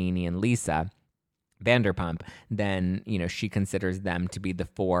Teresa, Nene, and Lisa Vanderpump, then, you know, she considers them to be the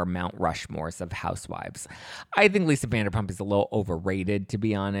 4 Mount Rushmores of housewives. I think Lisa Vanderpump is a little overrated, to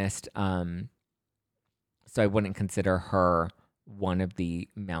be honest. So I wouldn't consider her one of the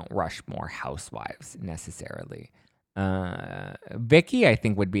Mount Rushmore housewives necessarily. Vicky, I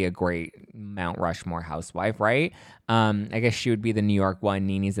think, would be a great Mount Rushmore housewife, right? I guess she would be the New York one,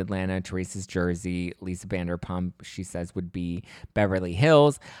 Nene's Atlanta, Teresa's Jersey, Lisa Vanderpump, she says, would be Beverly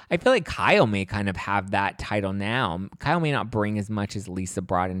Hills. I feel like Kyle may kind of have that title now. Kyle may not bring as much as Lisa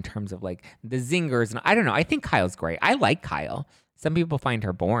brought in terms of like the zingers, and I don't know. I think Kyle's great. I like Kyle. Some people find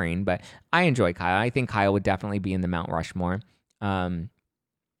her boring, but I enjoy Kyle. I think Kyle would definitely be in the Mount Rushmore. But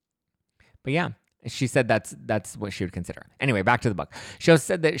yeah. She said that's what she would consider. Anyway, back to the book. She also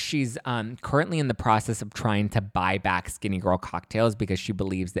said that she's currently in the process of trying to buy back Skinny Girl cocktails because she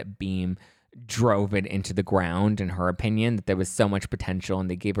believes that Beam drove it into the ground, in her opinion, that there was so much potential and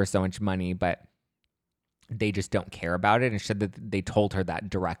they gave her so much money, but they just don't care about it. And she said that they told her that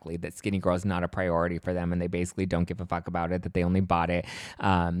directly, that Skinny Girl is not a priority for them and they basically don't give a fuck about it, that they only bought it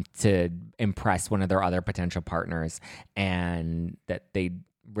to impress one of their other potential partners and that they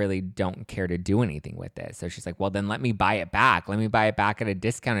really don't care to do anything with it. So she's like, well, then let me buy it back. Let me buy it back at a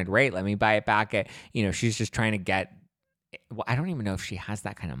discounted rate. Let me buy it back at, she's just trying to get. Well, I don't even know if she has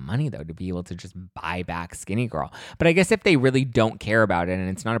that kind of money, though, to be able to just buy back Skinny Girl. But I guess if they really don't care about it and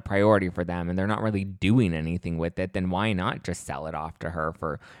it's not a priority for them and they're not really doing anything with it, then why not just sell it off to her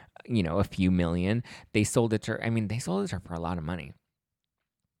for, a few million? They sold it to her. I mean, they sold it to her for a lot of money.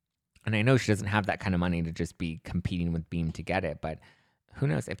 And I know she doesn't have that kind of money to just be competing with Beam to get it, but who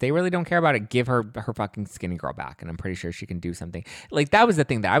knows? If they really don't care about it, give her fucking Skinny Girl back. And I'm pretty sure she can do something. Like, that was the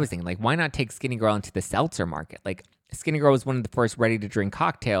thing that I was thinking. Like, why not take Skinny Girl into the seltzer market? Like, Skinny Girl was one of the first ready-to-drink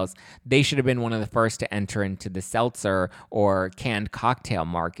cocktails. They should have been one of the first to enter into the seltzer or canned cocktail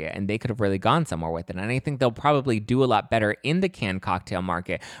market, and they could have really gone somewhere with it. And I think they'll probably do a lot better in the canned cocktail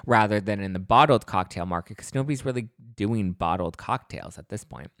market rather than in the bottled cocktail market, because nobody's really doing bottled cocktails at this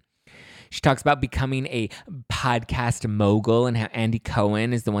point. She talks about becoming a podcast mogul and how Andy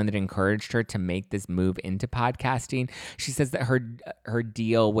Cohen is the one that encouraged her to make this move into podcasting. She says that her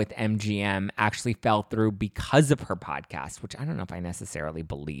deal with MGM actually fell through because of her podcast, which I don't know if I necessarily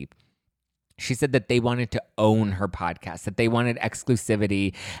believe. She said that they wanted to own her podcast, that they wanted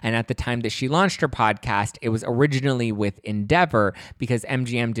exclusivity. And at the time that she launched her podcast, it was originally with Endeavor because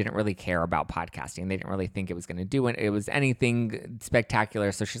MGM didn't really care about podcasting. They didn't really think it was going to do it. It was anything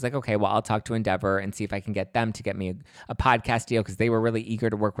spectacular. So she's like, okay, well, I'll talk to Endeavor and see if I can get them to get me a podcast deal, because they were really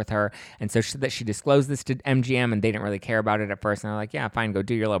eager to work with her. And so she said that she disclosed this to MGM and they didn't really care about it at first. And they're like, yeah, fine, go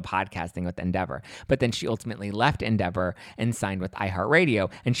do your little podcasting with Endeavor. But then she ultimately left Endeavor and signed with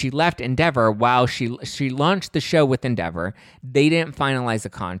iHeartRadio. And she left Endeavor while she launched the show with Endeavor. They didn't finalize a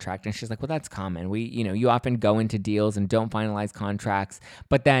contract, and she's like, well, that's common. You often go into deals and don't finalize contracts,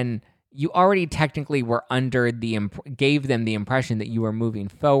 but then you already technically were gave them the impression that you were moving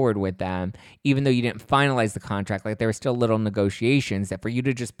forward with them, even though you didn't finalize the contract. Like, there were still little negotiations that for you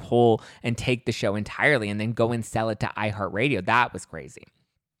to just pull and take the show entirely and then go and sell it to iHeartRadio, that was crazy.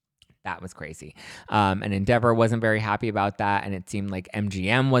 That was crazy. And Endeavor wasn't very happy about that. And it seemed like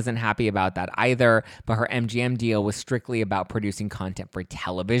MGM wasn't happy about that either. But her MGM deal was strictly about producing content for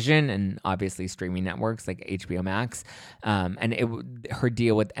television and obviously streaming networks like HBO Max. And her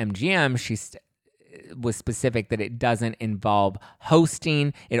deal with MGM, was specific that it doesn't involve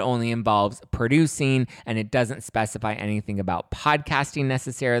hosting, it only involves producing, and it doesn't specify anything about podcasting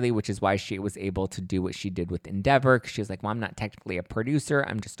necessarily, which is why she was able to do what she did with Endeavor, because she was like, well, I'm not technically a producer,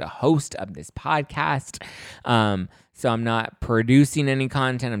 I'm just a host of this podcast, so I'm not producing any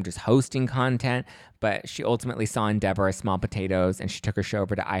content, I'm just hosting content. But she ultimately saw Endeavor as small potatoes, and she took her show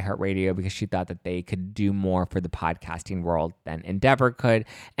over to iHeartRadio because she thought that they could do more for the podcasting world than Endeavor could.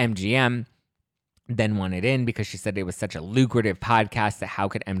 MGM then wanted in because she said it was such a lucrative podcast that how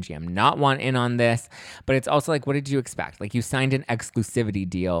could MGM not want in on this? But it's also like, what did you expect? Like, you signed an exclusivity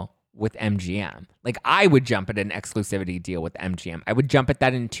deal with MGM. Like, I would jump at an exclusivity deal with MGM. I would jump at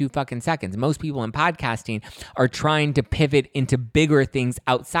that in 2 fucking seconds. Most people in podcasting are trying to pivot into bigger things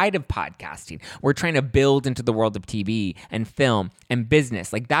outside of podcasting. We're trying to build into the world of TV and film and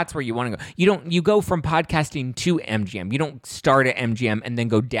business. Like, that's where you want to go. You go from podcasting to MGM. You don't start at MGM and then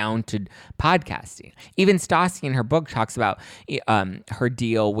go down to podcasting. Even Stassi in her book talks about her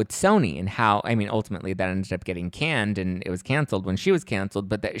deal with Sony and how, I mean, ultimately that ended up getting canned and it was canceled when she was canceled,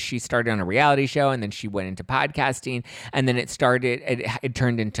 but that she started on a reality show and then she went into podcasting, and then it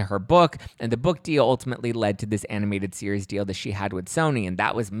turned into her book, and the book deal ultimately led to this animated series deal that she had with Sony, and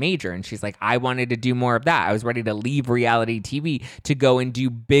that was major. And she's like, I wanted to do more of that. I was ready to leave reality TV to go and do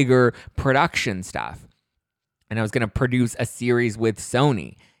bigger production stuff, and I was going to produce a series with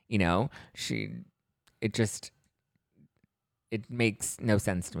Sony. It makes no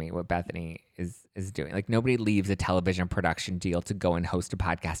sense to me what Bethenny is doing. Like, nobody leaves a television production deal to go and host a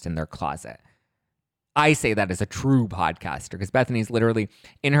podcast in their closet. I say that as a true podcaster, because Bethenny's literally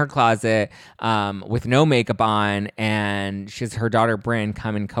in her closet with no makeup on, and she's her daughter Brynn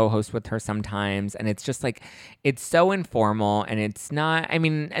come and co-host with her sometimes, and it's just like, it's so informal, and it's not, I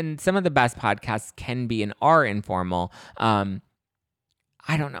mean, and some of the best podcasts can be and are informal.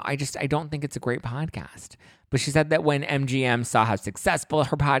 I don't know. I don't think it's a great podcast. But she said that when MGM saw how successful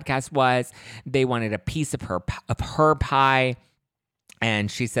her podcast was, they wanted a piece of her pie.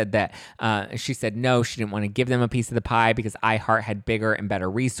 And she said that no, she didn't want to give them a piece of the pie because iHeart had bigger and better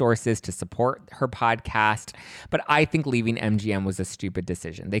resources to support her podcast. But I think leaving MGM was a stupid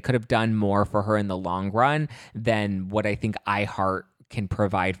decision. They could have done more for her in the long run than what I think iHeart can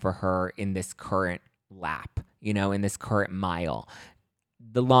provide for her in this current lap, in this current mile.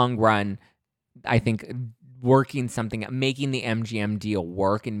 The long run, I think making the MGM deal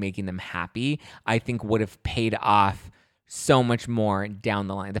work and making them happy, I think would have paid off so much more down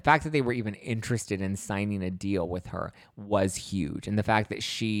the line. The fact that they were even interested in signing a deal with her was huge. And the fact that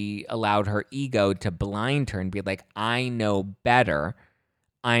she allowed her ego to blind her and be like, I know better.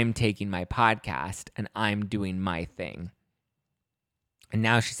 I'm taking my podcast and I'm doing my thing. And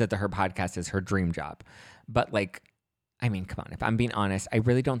now she said that her podcast is her dream job. But come on, if I'm being honest, I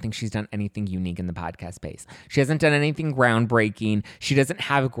really don't think she's done anything unique in the podcast space. She hasn't done anything groundbreaking. She doesn't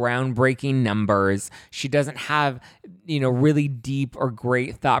have groundbreaking numbers. She doesn't have, really deep or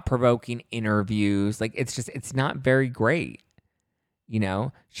great thought-provoking interviews. It's not very great.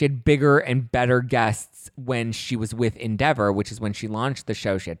 She had bigger and better guests when she was with Endeavor, which is when she launched the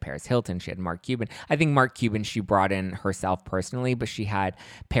show. She had Paris Hilton. She had Mark Cuban. I think Mark Cuban she brought in herself personally, but she had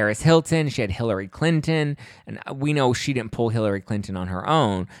Paris Hilton. She had Hillary Clinton. And we know she didn't pull Hillary Clinton on her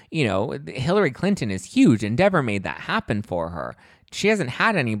own. Hillary Clinton is huge. Endeavor made that happen for her. She hasn't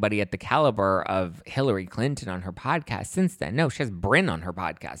had anybody at the caliber of Hillary Clinton on her podcast since then. No, she has Brynn on her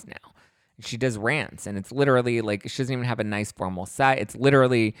podcast now. She does rants, and it's literally she doesn't even have a nice formal set. It's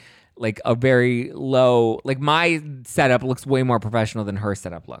literally a very low, my setup looks way more professional than her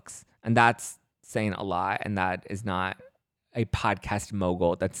setup looks. And that's saying a lot. And that is not a podcast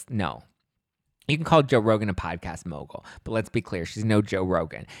mogul. No. You can call Joe Rogan a podcast mogul, but let's be clear, she's no Joe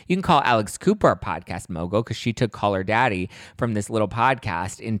Rogan. You can call Alex Cooper a podcast mogul because she took Call Her Daddy from this little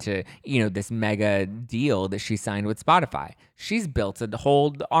podcast into, this mega deal that she signed with Spotify. She's built a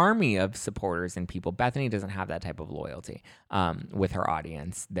whole army of supporters and people. Bethenny doesn't have that type of loyalty with her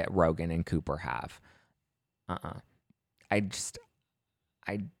audience that Rogan and Cooper have.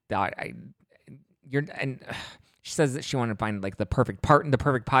 She says that she wanted to find the perfect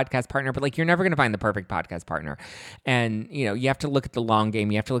podcast partner, but you're never going to find the perfect podcast partner. And, you have to look at the long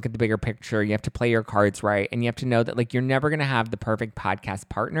game. You have to look at the bigger picture. You have to play your cards right. And you have to know that you're never going to have the perfect podcast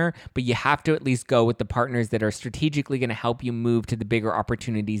partner, but you have to at least go with the partners that are strategically going to help you move to the bigger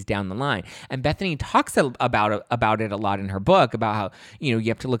opportunities down the line. And Bethenny talks about it a lot in her book about how, you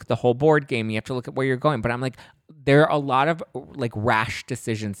have to look at the whole board game. You have to look at where you're going. But I'm there are a lot of rash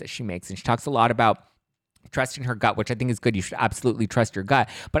decisions that she makes. And she talks a lot about trusting her gut, which I think is good. You should absolutely trust your gut.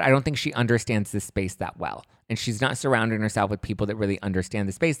 But I don't think she understands this space that well. And she's not surrounding herself with people that really understand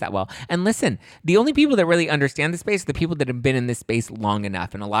the space that well. And listen, the only people that really understand the space are the people that have been in this space long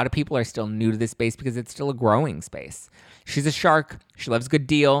enough. And a lot of people are still new to this space because it's still a growing space. She's a shark. She loves a good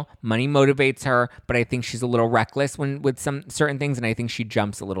deal. Money motivates her. But I think she's a little reckless with some certain things. And I think she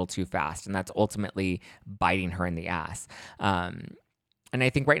jumps a little too fast. And that's ultimately biting her in the ass. And I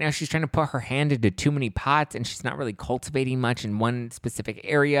think right now she's trying to put her hand into too many pots and she's not really cultivating much in one specific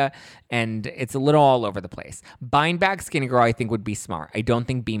area. And it's a little all over the place. Buying back Skinny Girl, I think, would be smart. I don't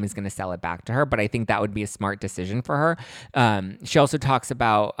think Beam is going to sell it back to her, but I think that would be a smart decision for her. She also talks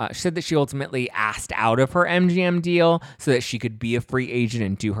about, she said that she ultimately asked out of her MGM deal so that she could be a free agent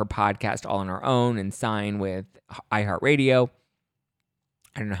and do her podcast all on her own and sign with iHeartRadio.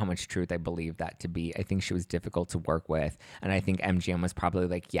 I don't know how much truth I believe that to be. I think she was difficult to work with. And I think MGM was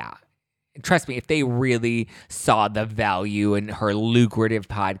probably yeah, trust me, if they really saw the value in her lucrative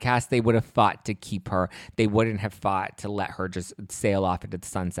podcast, they would have fought to keep her. They wouldn't have fought to let her just sail off into the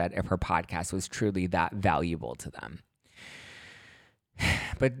sunset if her podcast was truly that valuable to them.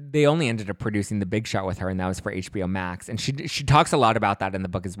 But they only ended up producing The Big Shot with her, and that was for HBO Max. And she talks a lot about that in the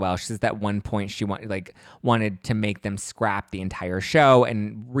book as well. She says that at one point she wanted to make them scrap the entire show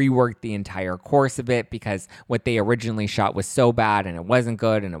and rework the entire course of it because what they originally shot was so bad and it wasn't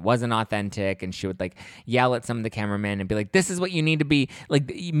good and it wasn't authentic. And she would yell at some of the cameramen and be like, "This is what you need to be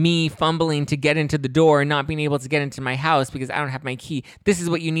me fumbling to get into the door and not being able to get into my house because I don't have my key. This is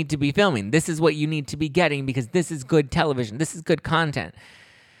what you need to be filming. This is what you need to be getting because this is good television. This is good content."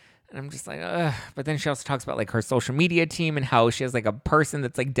 And I'm just ugh. But then she also talks about her social media team and how she has a person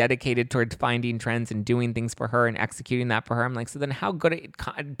that's dedicated towards finding trends and doing things for her and executing that for her. I'm so then how good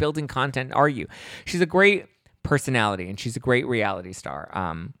at building content are you? She's a great personality and she's a great reality star.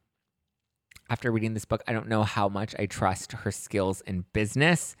 after reading this book, I don't know how much I trust her skills in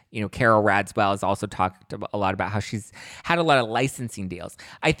business. Carol Radswell has also talked a lot about how she's had a lot of licensing deals.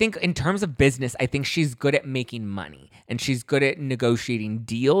 I think in terms of business, I think she's good at making money and she's good at negotiating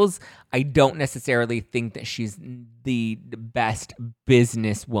deals. I don't necessarily think that she's the best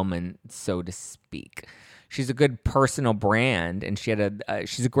businesswoman, so to speak. She's a good personal brand and she's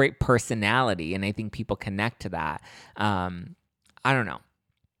a great personality, and I think people connect to that. I don't know.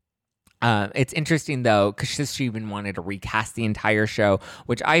 It's interesting, though, because she even wanted to recast the entire show,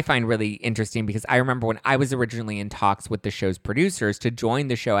 which I find really interesting because I remember when I was originally in talks with the show's producers to join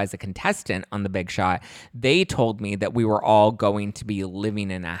the show as a contestant on The Big Shot, they told me that we were all going to be living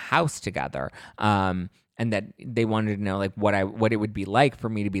in a house together. And that they wanted to know like what it would be like for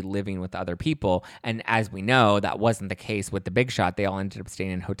me to be living with other people. And as we know, that wasn't the case with The Big Shot. They all ended up staying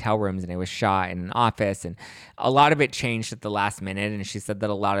in hotel rooms, and it was shot in an office. And a lot of it changed at the last minute. And she said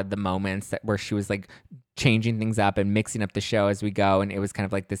that a lot of the moments where she was like changing things up and mixing up the show as we go, and it was kind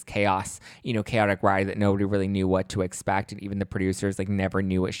of like this chaotic ride that nobody really knew what to expect, and even the producers like never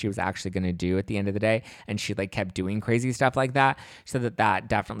knew what she was actually going to do at the end of the day. And she like kept doing crazy stuff like that. So that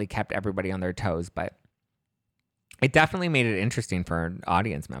definitely kept everybody on their toes. But it definitely made it interesting for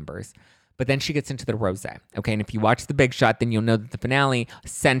audience members. But then she gets into the rosé. Okay, and if you watch The Big Shot, then you'll know that the finale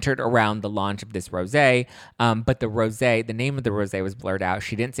centered around the launch of this rosé. But the name of the rosé was blurred out.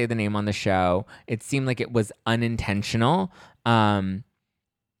 She didn't say the name on the show. It seemed like it was unintentional. And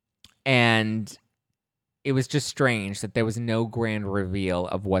it was just strange that there was no grand reveal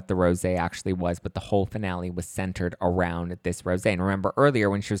of what the rosé actually was, but the whole finale was centered around this rosé. And remember earlier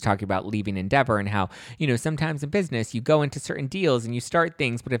when she was talking about leaving Endeavor and how, sometimes in business you go into certain deals and you start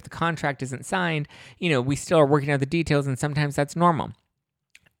things, but if the contract isn't signed, we still are working out the details, and sometimes that's normal.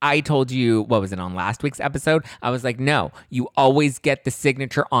 I told you, what was it, on last week's episode? I was like, no, you always get the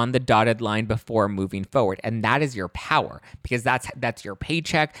signature on the dotted line before moving forward. And that is your power, because that's your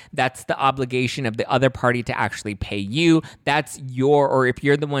paycheck. That's the obligation of the other party to actually pay you. Or if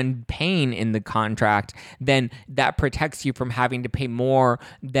you're the one paying in the contract, then that protects you from having to pay more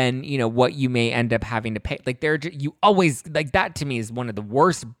than, what you may end up having to pay. Like you always, like that to me is one of the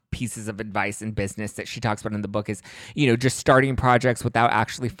worst pieces of advice in business that she talks about in the book is, just starting projects without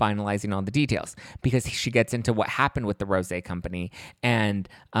actually finalizing all the details, because she gets into what happened with the rosé company and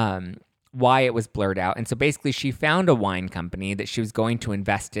why it was blurred out. And so basically she found a wine company that she was going to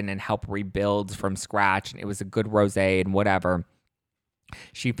invest in and help rebuild from scratch. And it was a good rosé and whatever.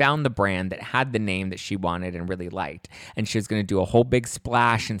 She found the brand that had the name that she wanted and really liked, and she was going to do a whole big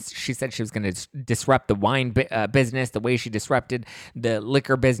splash. And she said she was going to disrupt the wine business the way she disrupted the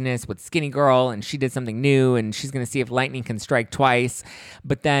liquor business with Skinny Girl, and she did something new, and she's going to see if lightning can strike twice.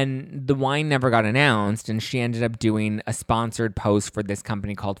 But then the wine never got announced, and she ended up doing a sponsored post for this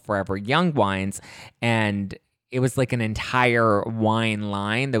company called Forever Young Wines, and it was like an entire wine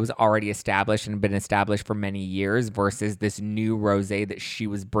line that was already established and been established for many years versus this new rosé that she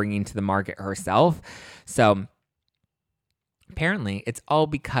was bringing to the market herself. So apparently, it's all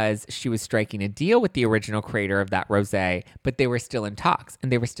because she was striking a deal with the original creator of that rosé, but they were still in talks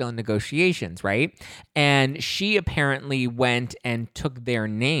and they were still in negotiations, right? And she apparently went and took their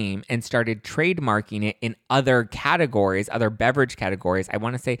name and started trademarking it in other categories, other beverage categories. I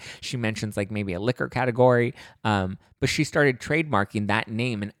want to say she mentions like maybe a liquor category, but she started trademarking that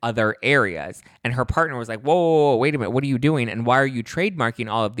name in other areas. And her partner was like, whoa, wait a minute, what are you doing? And why are you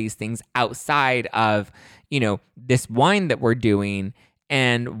trademarking all of these things outside of, this wine that we're doing?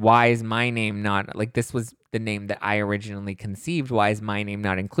 And why is my name not, like, this was the name that I originally conceived. Why is my name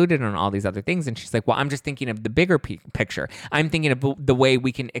not included on all these other things? And she's like, well, I'm just thinking of the bigger picture. I'm thinking of the way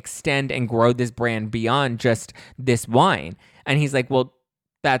we can extend and grow this brand beyond just this wine. And he's like, well,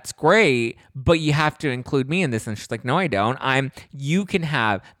 that's great, but you have to include me in this. And she's like, no, I don't. You can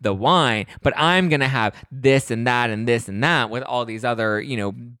have the wine, but I'm going to have this and that and this and that with all these other,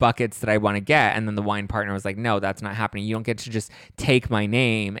 buckets that I want to get. And then the wine partner was like, no, that's not happening. You don't get to just take my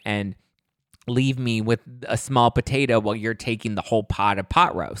name and leave me with a small potato while you're taking the whole pot of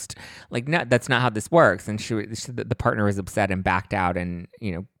pot roast. Like, no, that's not how this works. And the partner was upset and backed out, and,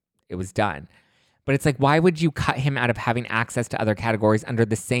 it was done. But it's like, why would you cut him out of having access to other categories under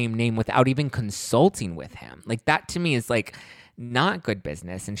the same name without even consulting with him? Like, that to me is like not good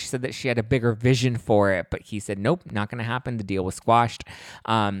business. And she said that she had a bigger vision for it, but he said, nope, not going to happen. The deal was squashed.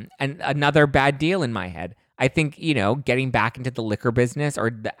 And another bad deal in my head. I think, getting back into the liquor business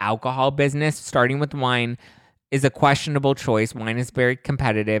or the alcohol business, starting with wine, is a questionable choice. Wine is very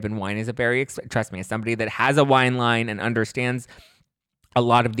competitive, and wine is trust me, as somebody that has a wine line and understands a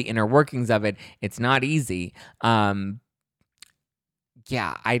lot of the inner workings of it, it's not easy. I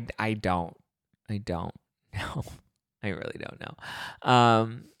don't I don't know. I really don't know.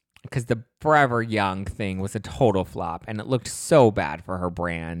 Because the Forever Young thing was a total flop and it looked so bad for her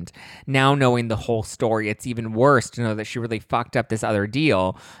brand. Now knowing the whole story, it's even worse to know that she really fucked up this other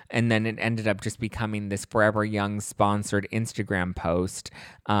deal and then it ended up just becoming this Forever Young sponsored Instagram post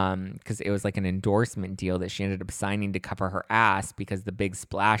because it was like an endorsement deal that she ended up signing to cover her ass because the big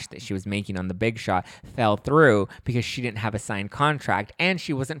splash that she was making on The Big Shot fell through because she didn't have a signed contract and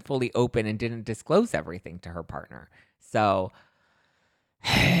she wasn't fully open and didn't disclose everything to her partner. So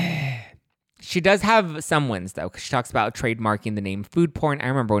she does have some wins, though, because she talks about trademarking the name food porn. I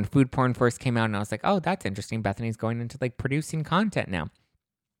remember when food porn first came out, and I was like, oh, that's interesting. Bethenny's going into, like, producing content now.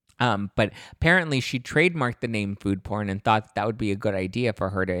 But apparently she trademarked the name food porn and thought that would be a good idea for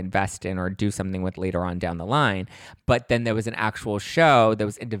her to invest in or do something with later on down the line. But then there was an actual show that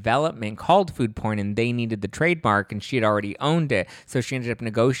was in development called food porn and they needed the trademark and she had already owned it. So she ended up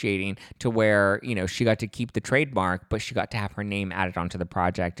negotiating to where, you know, she got to keep the trademark, but she got to have her name added onto the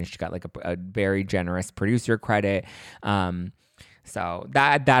project and she got like a very generous producer credit. So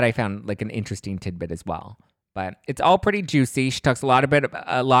that I found like an interesting tidbit as well. But it's all pretty juicy. She talks a lot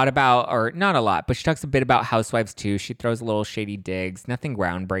about, or not a lot, but she talks a bit about Housewives too. She throws a little shady digs. Nothing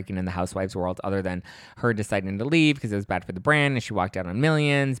groundbreaking in the Housewives world other than her deciding to leave because it was bad for the brand and she walked out on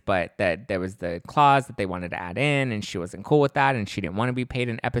millions, but that there was the clause that they wanted to add in and she wasn't cool with that and she didn't want to be paid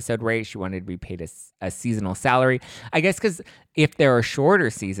an episode rate. She wanted to be paid a seasonal salary. I guess because if there are shorter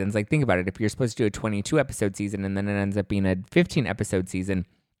seasons, like think about it, if you're supposed to do a 22 episode season and then it ends up being a 15 episode season,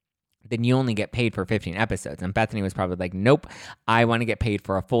 then you only get paid for 15 episodes. And Bethenny was probably like, nope, I want to get paid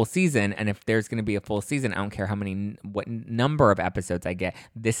for a full season. And if there's going to be a full season, I don't care what number of episodes I get.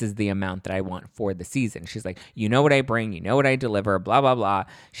 This is the amount that I want for the season. She's like, you know what I bring, you know what I deliver, blah, blah, blah.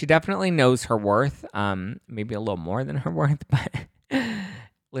 She definitely knows her worth, maybe a little more than her worth. But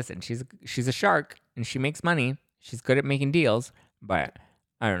listen, she's a shark and she makes money. She's good at making deals. But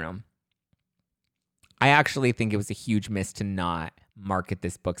I don't know. I actually think it was a huge miss to not market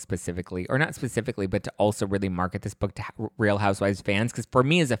this book specifically, or not specifically, but to also really market this book to Real Housewives fans. Because for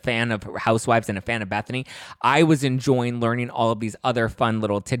me, as a fan of Housewives and a fan of Bethenny, I was enjoying learning all of these other fun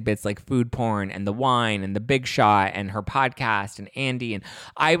little tidbits like food porn and the wine and the Big Shot and her podcast and Andy. And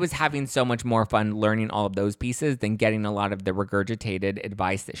I was having so much more fun learning all of those pieces than getting a lot of the regurgitated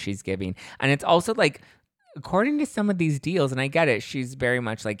advice that she's giving. And it's also like, according to some of these deals, and I get it, she's very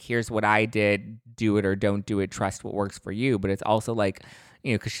much like, here's what I did, do it or don't do it, trust what works for you. But it's also like,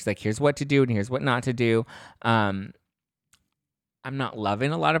 you know, because she's like, here's what to do and here's what not to do. I'm not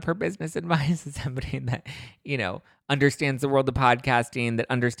loving a lot of her business advice as somebody that, you know, understands the world of podcasting, that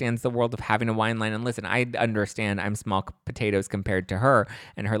understands the world of having a wine line. And listen, I understand I'm small potatoes compared to her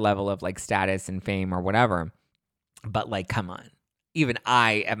and her level of like status and fame or whatever. But like, come on. Even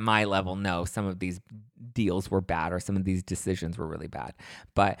I, at my level, know some of these deals were bad or some of these decisions were really bad.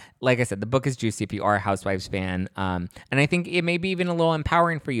 But like I said, the book is juicy if you are a Housewives fan. And I think it may be even a little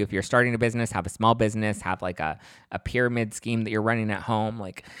empowering for you if you're starting a business, have a small business, have like a pyramid scheme that you're running at home.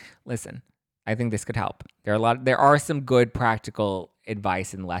 Like, listen, I think this could help. There are some good practical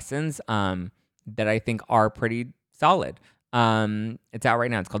advice and lessons that I think are pretty solid. It's out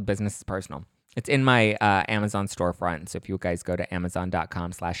right now. It's called Business is Personal. It's in my Amazon storefront. So if you guys go to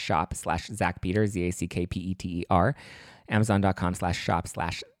amazon.com/shop/Zack Peter, ZACKPETER, amazon.com/shop/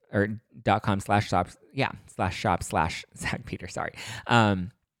 or .com/shop, /shop/Zack Peter, sorry.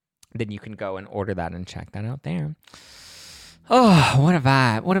 Then you can go and order that and check that out there. Oh, what a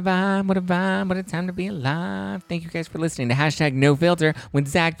vibe. What a vibe. What a vibe. What a time to be alive. Thank you guys for listening to #NoFilter with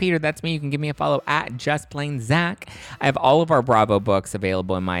Zack Peter. That's me. You can give me a follow at JustPlainZack. I have all of our Bravo books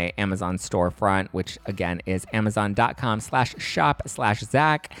available in my Amazon storefront, which again is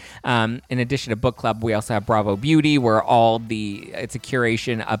amazon.com/shop/Zack. In addition to book club, we also have Bravo Beauty, where it's a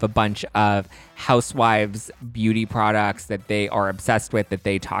curation of a bunch of housewives beauty products that they are obsessed with, that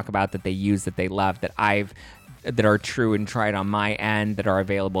they talk about, that they use, that they love, that are true and tried on my end, that are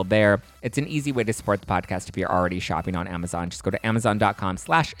available there. It's an easy way to support the podcast if you're already shopping on Amazon. Just go to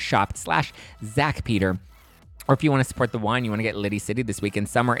amazon.com/shop/Zack Peter. Or if you want to support the wine, you want to get Liddy City this weekend.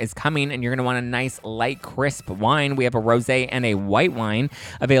 Summer is coming, and you're going to want a nice, light, crisp wine. We have a rosé and a white wine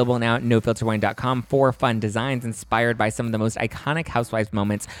available now at nofilterwine.com. 4 fun designs inspired by some of the most iconic Housewives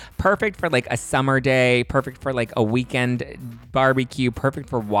moments. Perfect for like a summer day, perfect for like a weekend barbecue, perfect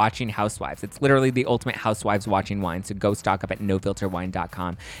for watching Housewives. It's literally the ultimate Housewives watching wine. So go stock up at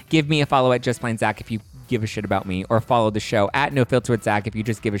nofilterwine.com. Give me a follow at Just Plain Zack if you give a shit about me, or follow the show at No Filter with Zack if you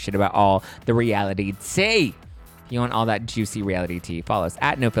just give a shit about all the reality. Say, You want all that juicy reality tea? Follow us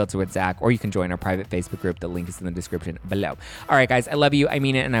at No Filter with Zach, or you can join our private Facebook group. The link is in the description below. All right, guys, I love you. I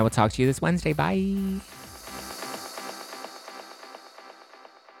mean it, and I will talk to you this Wednesday. Bye.